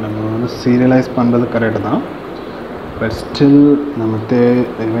இருக்குன்னா நம்ம வந்து சீரியலைஸ் பண்ணுறது கரெக்டு தான், பட் ஸ்டில் நம்ம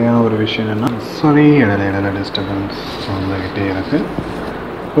தேவையான ஒரு விஷயம் என்னென்னா, சாரி இடையில டிஸ்டர்பன்ஸ் வந்துக்கிட்டே இருக்குது.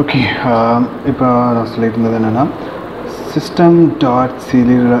 ஓகே, இப்போ நான் சொல்லிட்டு இருந்தது என்னென்னா system dot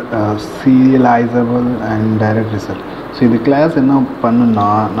serializable and direct result. So இது கிளாஸ் என்ன பண்ணுன்னா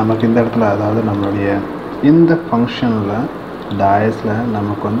நமக்கு இந்த இடத்துல, அதாவது நம்மளுடைய இந்த ஃபங்க்ஷனில் டயஸில்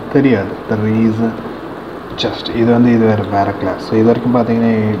நமக்கு வந்து தெரியாது த ரீசன். ஜஸ்ட் இது வந்து இது வேறு கிளாஸ். ஸோ இது வரைக்கும்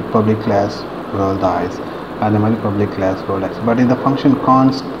பார்த்தீங்கன்னா பப்ளிக் கிளாஸ் ரோல் டயஸ், அந்த மாதிரி public class role Dias. But இந்த ஃபங்க்ஷன்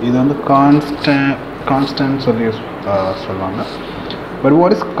இது வந்து கான்ஸ்டன்ட் சொல்லி சொல்லுவாங்க. But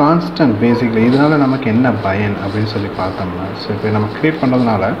what is constant basically? இதனால் நமக்கு என்ன பயன் அப்படின்னு சொல்லி பார்த்தோம்னா, ஸோ இப்போ நம்ம க்ரியேட்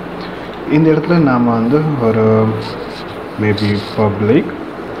பண்ணுறதுனால இந்த இடத்துல நாம் வந்து ஒரு மேபி பப்ளிக்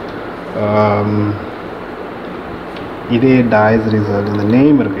இதே டயஸ் ரிசல்ட் இந்த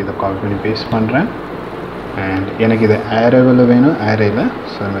நேம் இருக்குது, இதை கால் பண்ணி பேஸ்ட் பண்ணுறேன். அண்ட் எனக்கு இது ஏரேவில் வேணும், ஏரேயில்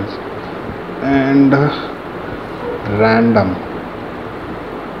sevens and random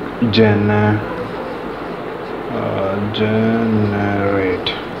generate.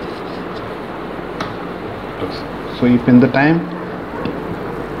 So இப்போ இந்த டைம்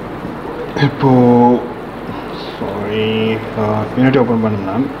சாரி யூனிட்டி ஓப்பன்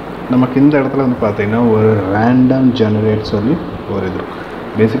பண்ணோம்னா நமக்கு இந்த இடத்துல வந்து பார்த்திங்கன்னா ஒரு ரேண்டம் ஜெனரேட் சொல்லி ஒரு இது இருக்கும்.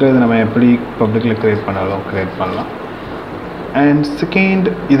 பேசிக்காக இதை நம்ம எப்படி பப்ளிக்கில் க்ரியேட் பண்ணலாம். அண்ட் செகண்ட்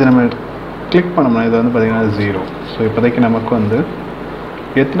இதை நம்ம கிளிக் பண்ணோம்னா இது வந்து பார்த்திங்கன்னா 0. ஸோ இப்போதைக்கு நமக்கு வந்து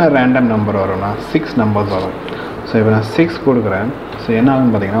எத்தனை ரேண்டம் நம்பர் வரும்னா 6 நம்பர்ஸ் வரும். ஸோ இப்போ நான் 6 கொடுக்குறேன். ஸோ என்ன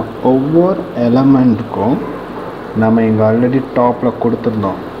ஆகுதுன்னு பார்த்திங்கன்னா ஒவ்வொரு எலமெண்ட்டுக்கும் நம்ம இங்கே ஆல்ரெடி டாப்பில்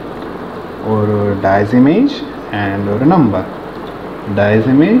கொடுத்துருந்தோம் ஒரு டயஸ் இமேஜ் அண்ட் ஒரு நம்பர், டயஸ்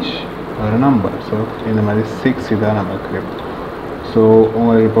இமேஜ் ஒரு நம்பர். ஸோ இந்த மாதிரி 6 இதாக நமக்கு. ஸோ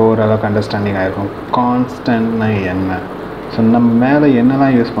உங்களுக்கு இப்போ ஓரளவுக்கு அண்டர்ஸ்டாண்டிங் ஆகிருக்கும் கான்ஸ்டன்ட்னா என்ன. ஸோ நம்ம மேலே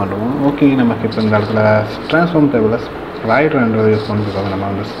என்னெல்லாம் யூஸ் பண்ணுறோம். ஓகே, நமக்கு இப்போ இந்த இடத்துல ட்ரான்ஸ்ஃபார்ம் தேவையில்ல, ஸ்ப்ரைட் ரெண்டர் யூஸ் பண்ணுறதுக்காக நம்ம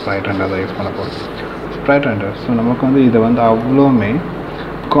வந்து ஸ்ப்ரைட் ரெண்டர் தான் யூஸ் பண்ண போகிறோம். Sprite render. ஸோ நமக்கு வந்து இதை வந்து அவ்வளோமே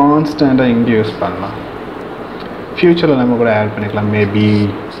கான்ஸ்டண்ட்டாக இங்கே யூஸ் பண்ணலாம். ஃப்யூச்சரில் நம்ம கூட ஆட் பண்ணிக்கலாம். மேபி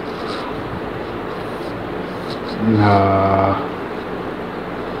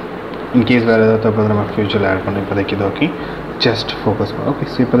இன்கேஸ் வேறு ஏதாவது தப்பு நம்ம ஃப்யூச்சரில் ஆட் பண்ணி, இப்போதைக்கு இது ஓகே, ஜஸ்ட் ஃபோக்கஸ் பண்ண. ஓகே,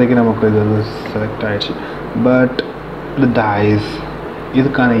 ஸோ இப்போதைக்கு நமக்கு இது வந்து செலக்ட் ஆகிடுச்சு. பட் இந்த டயஸ்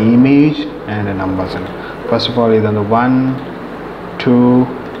இதுக்கான image and numbers. First of all இது வந்து 1 2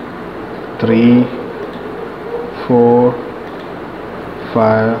 3 4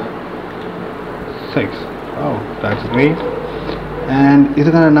 5 6. Oh, that's great. அண்ட்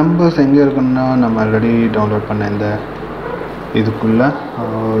இதுக்கான நம்பர்ஸ் எங்கே இருக்குன்னா நம்ம ஆல்ரெடி டவுன்லோட் பண்ண இந்த இதுக்குள்ளே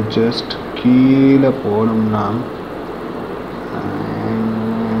ஜஸ்ட் கீழே போனோம்னா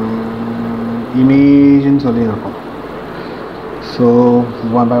இமேஜ்னு சொல்லி இருக்கும். ஸோ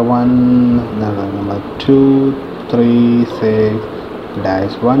 1 by 1 நம்ம 2 3 6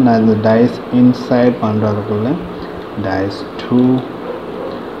 டயஸ் 1. நான் இந்த டயஸ் இன்சைட் பண்ணுறதுக்குள்ளே டயஸ் 2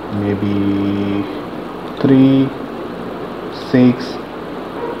 மேபி 3 6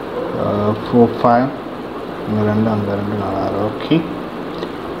 4 5 இங்கே 2 அங்கே 2 4 ஓகே.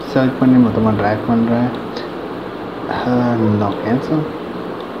 செலக்ட் பண்ணி மொத்தமாக ட்ராக் பண்ணுறேன். No cancel.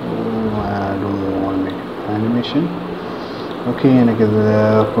 அனிமேஷன் ஓகே, எனக்கு இது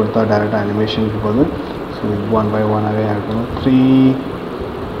கொடுத்தா டேரெக்டாக அனிமேஷனுக்கு போகுது. ஸோ 1 by 1ஆகவே இருக்கணும். 3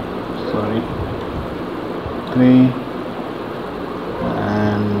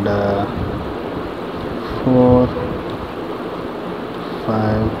 and 4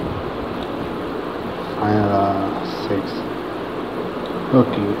 5 6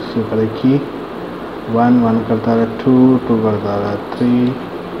 ओके. सो இப்போதைக்கு 1 करता है, 2 करता है,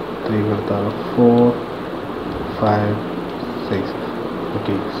 3 करता है, 4 5 6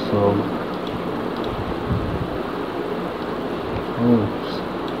 ओके. सो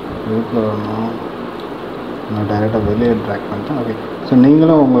நான் டைரெக்டாக வெளியே ட்ராக் பண்ணிட்டேன். ஓகே, ஸோ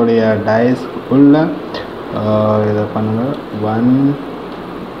நீங்களும் உங்களுடைய டயஸ் உள்ள இதை பண்ணுங்கள். 1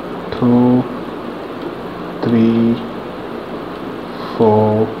 2 3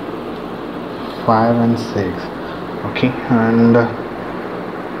 4 5 and 6 ஓகே. அண்ட்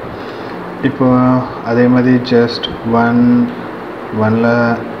இப்போ அதே மாதிரி ஜஸ்ட் 1ல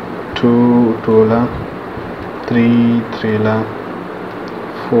 2ல 3ல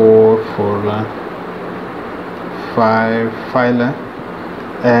 4ல 5ல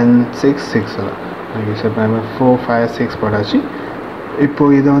and 6ல. ஓகே, ஸோ இப்போ நம்ம 4 5 6 போட்டாச்சு.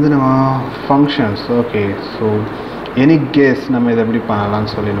 இப்போது இதை வந்து நம்ம functions. Okay, so any guess நம்ம இதை எப்படி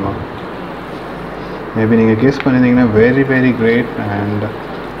பண்ணலாம்னு சொல்லிடுவோம். மேபி நீங்கள் கெஸ் பண்ணியிருந்தீங்கன்னா very very great. And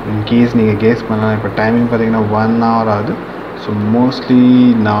in case நீங்கள் கெஸ் பண்ணலாம். இப்போ டைமிங் பார்த்தீங்கன்னா 1 hour ஆகுது. ஸோ மோஸ்ட்லி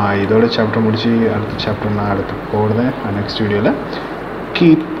நான் இதோட சாப்டர் முடித்து அடுத்த சாப்டர் நான் அடுத்து போடுறேன் நெக்ஸ்ட் வீடியோவில்.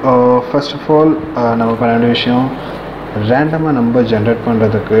 ஃபர்ஸ்ட் ஆஃப் ஆல் நம்ம பண்ண வேண்டிய விஷயம், ரேண்டமாக நம்பர் ஜென்ரேட்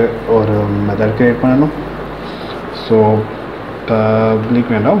பண்ணுறதுக்கு ஒரு மெத்தட் க்ரியேட் பண்ணணும். ஸோ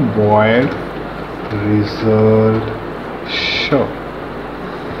பப்ளிக் வேண்டாம், void result show.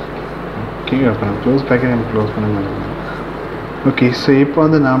 ஓகே, அப்போ நான் க்ளோஸ் பேக்கெட் நம்ம க்ளோஸ் பண்ண மாட்டேங்க. ஓகே, ஸோ இப்போ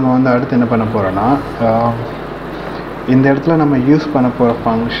வந்து நாம் வந்து அடுத்து என்ன பண்ண போகிறோன்னா, இந்த இடத்துல நம்ம யூஸ் பண்ண போகிற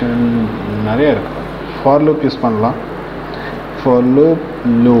ஃபங்க்ஷன் நிறைய இருக்குது. ஃபார் லூப் யூஸ் பண்ணலாம், ஃபார்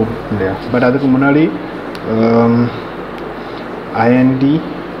லூப் இல்லையா. பட் அதுக்கு முன்னாடி int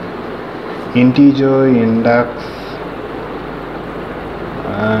integer index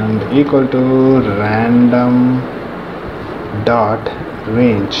and equal to random dot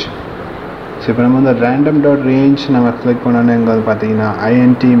range. So இப்போ நம்ம வந்து random dot range நம்ம செலக்ட் பண்ணோன்னு எங்கே வந்து பார்த்தீங்கன்னா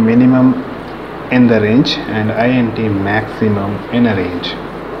int minimum in the range and int maximum in a range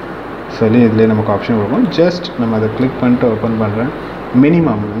சொல்லி இதிலே நமக்கு ஆப்ஷன் கொடுக்கும். ஜஸ்ட் நம்ம அதை கிளிக் பண்ணிட்டு ஓப்பன் பண்ணுறேன்.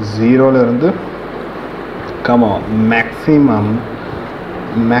 மினிமம் 0லேருந்து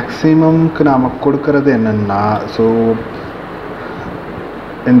மேக்ஸிமம்க்கு நாம் கொடுக்கறது என்னென்னா, ஸோ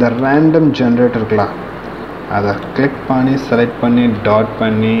இந்த ரேண்டம் ஜென்ரேட்டர் இருக்கலாம், அதை கிளிக் பண்ணி செலக்ட் பண்ணி டாட்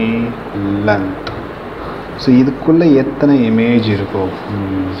பண்ணி லென்த். ஸோ இதுக்குள்ளே எத்தனை இமேஜ் இருக்கோ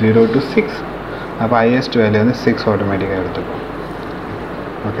 0 to 6, அப்போ ஹையஸ்ட் வேல்யூ வந்து 6 ஆட்டோமேட்டிக்காக எடுத்துக்கும்.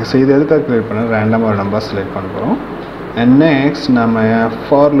 ஓகே, ஸோ இது எதுக்காக கிரியேட் பண்ண ரேண்டமாக ஒரு நம்பர் செலக்ட் பண்ண போகிறோம். அண்ட் நெக்ஸ்ட் நம்ம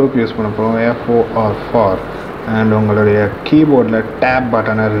ஃபார் லூப் யூஸ் பண்ண போகிறோம். FOR அண்ட் உங்களுடைய கீபோர்டில் டேப்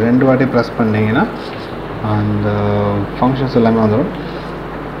பட்டனை 2 வாட்டி ப்ரெஸ் பண்ணிங்கன்னா அந்த ஃபங்க்ஷன்ஸ் எல்லாமே வந்துடும்.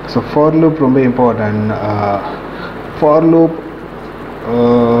 ஸோ ஃபார் லூப் ரொம்ப இம்பார்ட்டன்ட். ஃபார் லூப்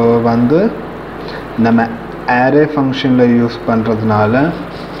வந்து நம்ம அரே ஃபங்க்ஷனில் யூஸ் பண்ணுறதுனால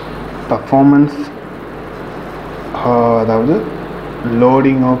பர்ஃபார்மன்ஸ், அதாவது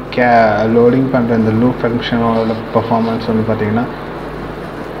லோடிங் பண்ணுற இந்த லூப் ஃபங்க்ஷனோட பர்ஃபார்மன்ஸ் வந்து பார்த்திங்கன்னா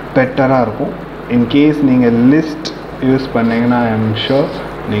பெட்டராக இருக்கும். இன்கேஸ் நீங்கள் லிஸ்ட் யூஸ் பண்ணிங்கன்னா ஐ எம் ஷூர்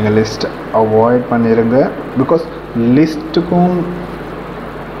நீங்கள் லிஸ்ட் அவாய்ட் பண்ணிடுங்க. பிகாஸ் லிஸ்ட்டுக்கும்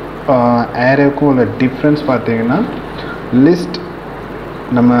ஏரேக்கும் உள்ள டிஃப்ரென்ஸ் பார்த்தீங்கன்னா, லிஸ்ட்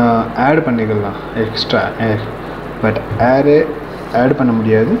நம்ம ஆட் பண்ணிக்கலாம் எக்ஸ்ட்ரா, பட் ஏரே ஆட் பண்ண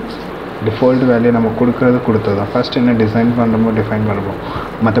முடியாது. டிஃபால்ட் வேல்யூ நம்ம கொடுத்தது தான். ஃபஸ்ட் என்ன டிஃபைன் பண்ணுறோம்,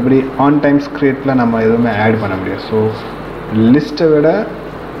 மற்றபடி ஆன் டைம் ஸ்கிரிப்டில் நம்ம எதுவுமே ஆட் பண்ண முடியாது. ஸோ லிஸ்ட்டை விட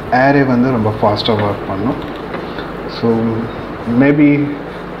ஏரே வந்து ரொம்ப ஃபாஸ்ட்டாக ஒர்க் பண்ணும். So maybe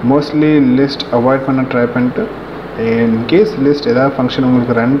mostly list avoid பண்ண ட்ரை பண்ணிட்டு, இன்கேஸ் லிஸ்ட் ஏதாவது ஃபங்க்ஷன்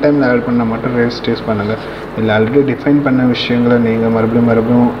உங்களுக்கு ரன் டைமில் ஆட் பண்ணால் மட்டும் ரெஸ்ட் யூஸ் பண்ணுங்கள். இல்லை ஆல்ரெடி டிஃபைன் பண்ண விஷயங்களை நீங்கள்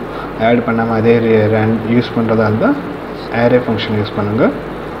மறுபடியும் ஆட் பண்ணாமல் அதே யூஸ் பண்ணுறதா இருந்தால் ஏரே ஃபங்க்ஷன் யூஸ் பண்ணுங்கள்.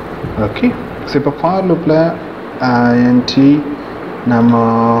 ஓகே, ஸோ இப்போ ஃபார் லூப்பில் என்டி நம்ம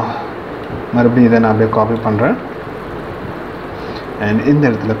மறுபடியும் இதை நான் அப்படியே காப்பி பண்ணுறேன் அண்ட் இந்த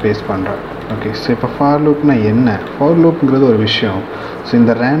இடத்துல பேஸ்ட் பண்ணுறேன். ஓகே, ஸோ இப்போ ஃபார் லூப்னா என்ன? ஃபார் லூப்ங்கிறது ஒரு விஷயம். ஸோ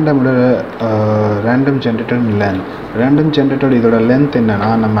இந்த ரேண்டம் ஜென்ரேட்டர் இதோட லென்த் என்னென்னா,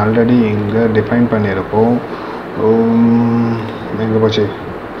 நம்ம ஆல்ரெடி இங்கே டிஃபைன் பண்ணியிருக்கோம். எங்கே போச்சு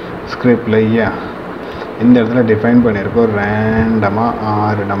ஸ்கிரிப்டில், இந்த இடத்துல டிஃபைன் பண்ணியிருக்கோம் ரேண்டமாக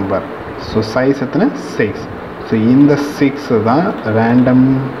 6 நம்பர். ஸோ சைஸ் எத்தனை 6. ஸோ இந்த 6 தான் random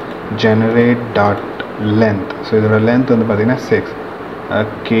generate dot length. So இதோட லென்த் வந்து பார்த்திங்கன்னா 6.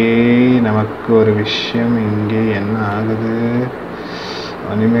 ஓகே, நமக்கு ஒரு விஷயம் இங்கே என்ன ஆகுது,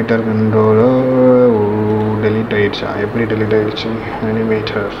 அனிமேட்டர் கண்ட்ரோலோ டெலீட் ஆகிடுச்சா? எப்படி டெலீட் ஆகிடுச்சு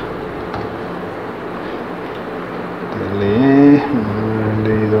அனிமேட்டர்? இல்லையே,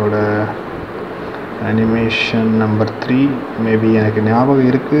 இதோட அனிமேஷன் நம்பர் 3 மேபி எனக்கு ஞாபகம்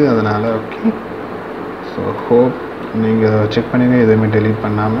இருக்குது, அதனால் ஓகே. ஸோ ஹோப் நீங்கள் செக் பண்ணுங்கள் எதுவுமே டெலீட்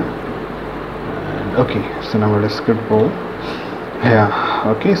பண்ணாமல். ஓகே, ஸோ நம்மளோட ஸ்கிரிப்ட் போகும்.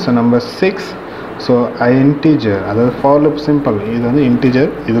 Okay, so number 6. So integer, அதாவது ஃபார் லூப் சிம்பிள். இது வந்து இன்டிஜர்,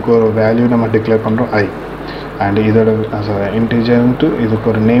 இதுக்கு ஒரு வேல்யூ நம்ம டிக்ளேர் பண்ணுறோம் i. அண்ட் இதோட இன்டிஜர்ன்ட்டு இதுக்கு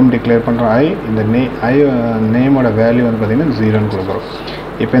ஒரு நேம் டிக்ளேர் பண்ணுறோம் i. இந்த நேமோட வேல்யூ வந்து பார்த்திங்கன்னா 0ன்னு கொடுக்குறோம்.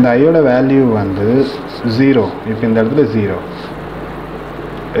 இப்போ இந்த ஐயோட வேல்யூ வந்து 0. இப்போ இந்த இடத்துல 0.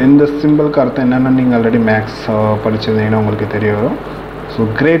 இந்த சிம்பிளுக்கு அர்த்தம் என்னென்னா நீங்கள் ஆல்ரெடி மேக்ஸ் படிச்சிருந்தீங்கன்னா உங்களுக்கு தெரிய வரும். ஸோ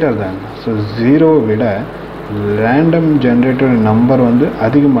கிரேட்டர் தேன், ஸோ 0 விட ரேண்டம் ஜென்ரேட்டர் நம்பர் வந்து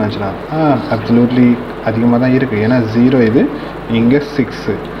அதிகமாக இருந்துச்சுன்னா அப்சல்யூட்லி அதிகமாக தான் இருக்குது. ஏன்னா 0 இது, இங்கே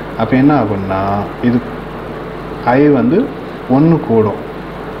 6. அப்போ என்ன ஆகும்னா இது ஐ வந்து 1 கூடும்.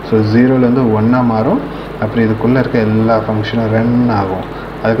 ஸோ 0லேருந்து 1 மாறும். அப்புறம் இதுக்குள்ளே இருக்க எல்லா ஃபங்க்ஷனும் ரன் ஆகும்.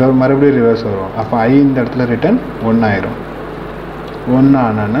 அதுக்கப்புறம் மறுபடியும் ரிவர்ஸ் வரும். அப்போ ஐ இந்த இடத்துல ரிட்டன் 1 ஆயிரும். 1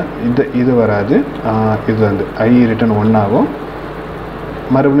 ஆனான்னு இது வராது. இது வந்து ஐ ரிட்டன் 1 ஆகும்.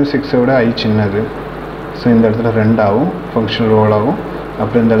 மறுபடியும் 6 விட ஐ சின்னது. ஸோ இந்த இடத்துல 2 ஆகும், ஃபங்க்ஷன் லோட் ஆகும்.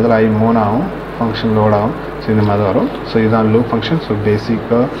 அப்புறம் இந்த இடத்துல ஐ 3 ஆகும், ஃபங்க்ஷன் லோட் ஆகும். ஸோ இந்த மாதிரி வரும். ஸோ இதுதான் லூப் ஃபங்க்ஷன். ஸோ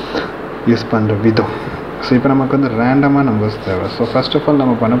பேசிக்காக யூஸ் பண்ணுற விதம். ஸோ இப்போ நமக்கு வந்து ரேண்டமாக நம்பர்ஸ் தேவை. ஸோ ஃபர்ஸ்ட் ஆஃப் ஆல்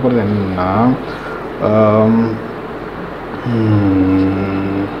நம்ம பண்ண போகிறது என்னென்னா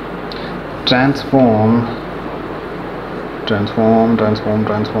transform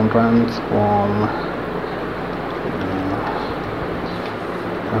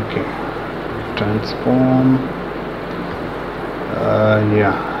okay, transform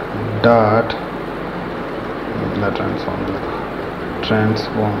dot the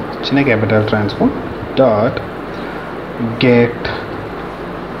transform chinna capital transform dot get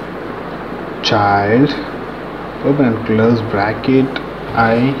child open and close bracket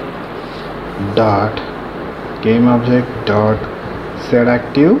I dot game object dot set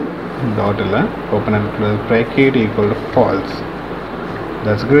active dot open and close bracket equal to false.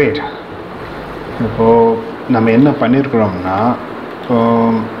 That's great. இப்போ நம்ம என்ன பண்ணியிருக்கிறோம்னா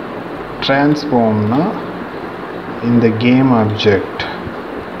transformனா இந்த game object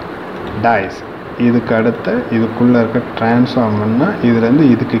dies இதுக்கு அடுத்த இதுக்குள்ளே இருக்க ட்ரான்ஸ்ஃபார்ம்னா இதுலேருந்து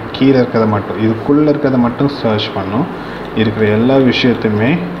இதுக்கு கீழே இருக்கிறத மட்டும் இதுக்குள்ளே இருக்கிறத மட்டும் சர்ச் பண்ணும். இருக்கிற எல்லா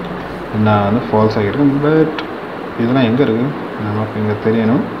விஷயத்தையுமே நான் வந்து ஃபால்ஸ் ஆகியிருக்கேன். பட் இதெல்லாம் எங்கே இருக்குது நமக்கு இங்கே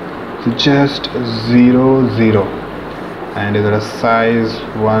தெரியணும். ஜஸ்ட் 0 0 அண்ட் இதோட சைஸ்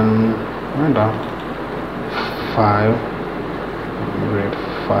 1 வேண்டாம் 5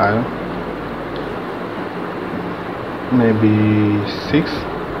 மேபி 6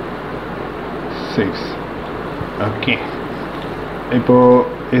 ஓகே. இப்போது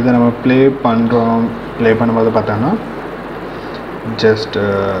இதை நம்ம ப்ளே பண்ணும்போது பார்த்தோன்னா ஜஸ்ட்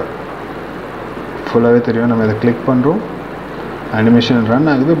ஃபுல்லாகவே தெரியும். நம்ம இதை கிளிக் பண்ணுறோம், அனிமேஷன் ரன்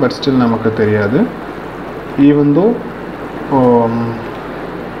ஆகுது. பட் ஸ்டில் நமக்கு தெரியாது. ஈவன் தோ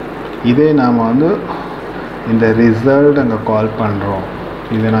இதே நாம் வந்து இந்த ரிசல்ட் அங்கே கால் பண்ணுறோம்.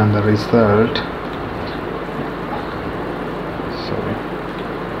 இதை நான் அந்த ரிசல்ட்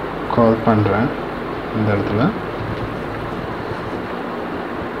கால் பண்ணுறேன் இந்த இடத்துல.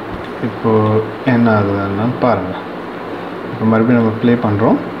 இப்போது என்ன ஆகுதுன்னு பாருங்கள். இப்போ மறுபடியும் நம்ம ப்ளே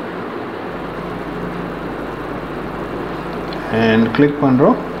பண்ணுறோம் அண்ட் கிளிக்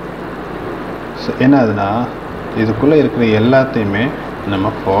பண்ணுறோம். ஸோ என்ன ஆகுதுன்னா இதுக்குள்ளே இருக்கிற எல்லாத்தையுமே நம்ம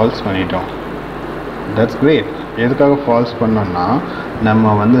ஃபால்ஸ் பண்ணிட்டோம். That's great. எதுக்காக ஃபால்ஸ் பண்ணோன்னா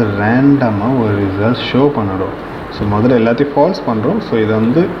நம்ம வந்து ரேண்டமாக ஒரு ரிசல்ட் ஷோ பண்ணிடும். ஸோ முதல்ல எல்லாத்தையும் ஃபால்ஸ் பண்ணுறோம். ஸோ இதை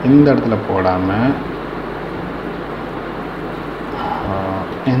வந்து இந்த இடத்துல போடாமல்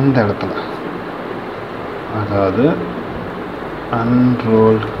இந்த இடத்துல, அதாவது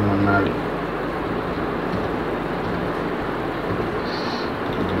அன்ரோல்டுக்கு முன்னாடி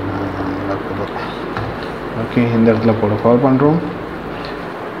ஓகே இந்த இடத்துல போட ஃபால் பண்ணுறோம்.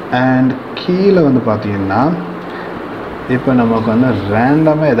 அண்ட் கீழே வந்து பார்த்தீங்கன்னா இப்போ நமக்கு வந்து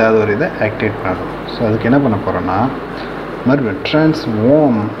ரேண்டமாக ஏதாவது ஒரு இதை ஆக்டிவேட் பண்ணுறோம். ஸோ அதுக்கு என்ன பண்ண போகிறோன்னா மறுபடியும்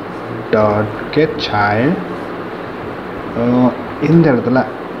transform dot get child இந்த இடத்துல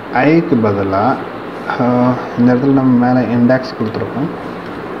ஐக்கு பதிலாக இந்த இடத்துல நம்ம மேலே இண்டெக்ஸ் கொடுத்துருக்கோம்.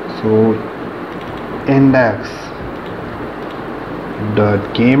 So index dot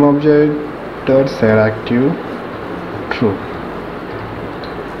game object dot set active true.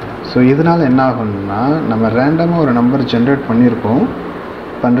 So இதனால் என்ன ஆகும்னா நம்ம ரேண்டமாக ஒரு நம்பர் ஜென்ரேட் பண்ணியிருக்கோம்.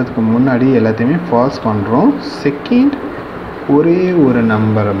 பண்ணுறதுக்கு முன்னாடி எல்லாத்தையுமே ஃபால்ஸ் பண்ணுறோம். செகண்ட் ஒரே ஒரு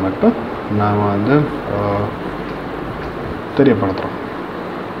நம்பரை மட்டும் நாம் வந்து தெரியப்படுத்துகிறோம்.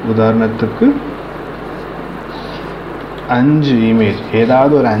 உதாரணத்துக்கு 5 இமேஜ்,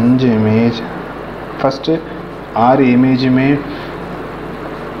 ஏதாவது ஒரு 5 இமேஜ், ஃபஸ்ட்டு 6 இமேஜுமே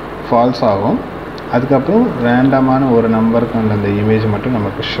ஃபால்ஸ் ஆகும். அதுக்கப்புறம் ரேண்டமான ஒரு நம்பருக்கு அந்த இமேஜ் மட்டும்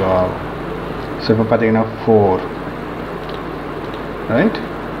நமக்கு ஷோ ஆகும். ஸோ இப்போ பார்த்தீங்கன்னா 4 ரைட்.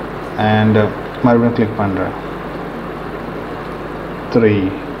 அண்ட் மறுபடியும் கிளிக் பண்ணுறேன் 3.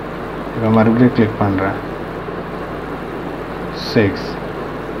 இப்போ மறுபடியும் கிளிக் பண்ணுறேன் 6.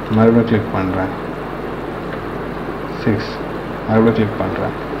 மறுபடியும் கிளிக் பண்ணுறேன் 6. மறுபடியும் கிளிக்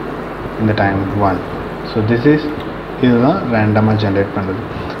பண்ணுறேன். இந்த டைம் 1. ஸோ திஸ் இஸ் இதுதான் ரேண்டமாக ஜென்ரேட் பண்ணுறது.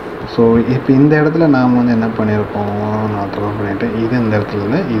 ஸோ இப்போ இந்த இடத்துல நாம் வந்து என்ன பண்ணியிருக்கோம், நான் த்ரோ பண்ணிவிட்டேன். இது இந்த இடத்துல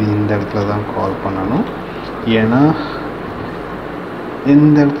இல்லை, இது இந்த இடத்துல தான் கால் பண்ணணும். ஏன்னா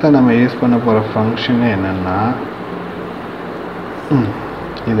இந்த இடத்துல நம்ம யூஸ் பண்ண போகிற ஃபங்க்ஷனே என்னென்னா,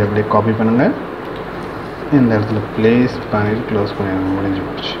 இதை அப்படியே காப்பி பண்ணுங்கள், இந்த இடத்துல ப்ளேஸ் பண்ணிட்டு க்ளோஸ் பண்ணிடுங்க, முடிஞ்சு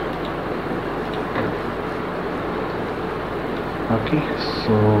போச்சு. ஓகே,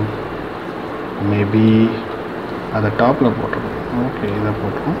 ஸோ மேபி அதை டாப்பில் போட்டுருவோம். ஓகே, இதை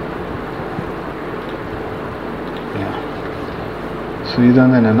போட்டுருவோம். ஸோ இது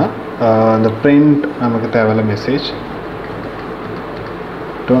வந்து என்னென்னா அந்த பிரிண்ட் நமக்கு தேவையில்ல மெசேஜ்.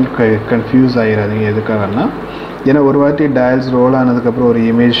 டோன்ட் கன்ஃபியூஸ் ஆகிடாதீங்க எதுக்காகனா, ஏன்னா ஒரு வாட்டி டயல்ஸ் ரோல் ஆனதுக்கப்புறம் ஒரு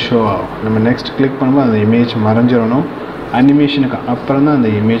இமேஜ் ஷோ ஆகும். நம்ம நெக்ஸ்ட் கிளிக் பண்ணும்போது அந்த இமேஜ் மறைஞ்சிடணும். அனிமேஷனுக்கு அப்புறம் தான்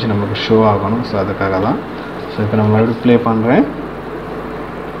அந்த இமேஜ் நமக்கு ஷோ ஆகணும். ஸோ அதுக்காக தான். ஸோ இப்போ நம்ம மறுபடியும் ப்ளே பண்ணுறேன்,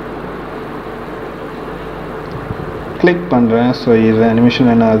 கிளிக் பண்ணுறேன். ஸோ இது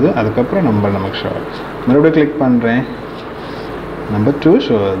அனிமேஷன் என்ன ஆகுது, அதுக்கப்புறம் நமக்கு ஷோ ஆகுது. மறுபடியும் கிளிக் பண்ணுறேன், நம்பர் 2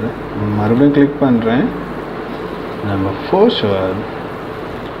 ஷோ ஆகுது. மறுபடியும் கிளிக் பண்ணுறேன், நம்பர் 4 ஷோ ஆகுது.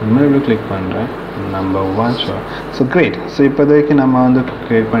 மறுபடியும் கிளிக் பண்ணுறேன், number 1 show. So great. So இப்போதைக்கு நம்ம வந்து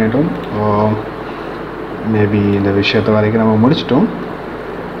க்ரியேட் பண்ணிட்டோம். மேபி இந்த விஷயத்தை வரைக்கும் நம்ம முடிச்சிட்டோம்.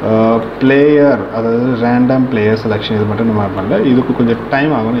 பிளேயர், அதாவது ரேண்டம் பிளேயர் செலெக்ஷன், இது மட்டும் நம்ம பண்ணல. இதுக்கு கொஞ்சம்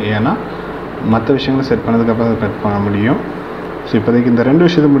டைம் ஆகணும், ஏன்னா மற்ற விஷயங்களை செட் பண்ணதுக்கப்புறம் அதை கட் பண்ண முடியும். ஸோ இப்போதைக்கு இந்த 2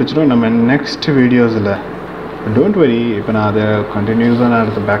 விஷயத்தை முடிச்சிட்டோம். நம்ம நெக்ஸ்ட் வீடியோஸில் டோன்ட் வரி, இப்போ நான் அதை கண்டினியூஸாக நான்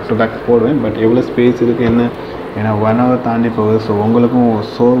அடுத்து பேக் டு பேக் போடுவேன். பட் எவ்வளோ ஸ்பேஸ் இருக்குது என்ன, ஏன்னா 1 hour தாண்டி போகுது. ஸோ உங்களுக்கும்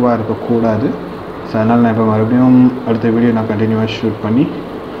சோர்வாக இருக்கக்கூடாது. ஸோ அதனால் நான் இப்போ மறுபடியும் அடுத்த வீடியோ நான் கண்டினியூவாக ஷூட் பண்ணி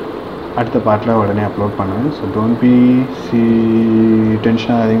அடுத்த பார்ட்டில் உடனே அப்லோட் பண்ணுவேன். ஸோ டோன்ட் பி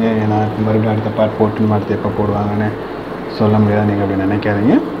டென்ஷன் ஆகாதீங்க, ஏன்னா இப்போ மறுபடியும் அடுத்த பார்ட் போட்டு அடுத்து எப்போ போடுவாங்கன்னு சொல்ல முடியாது. நீங்கள் அப்படி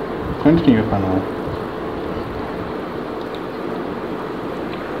நினைக்காதீங்க, கண்டினியூ பண்ணுவோம்.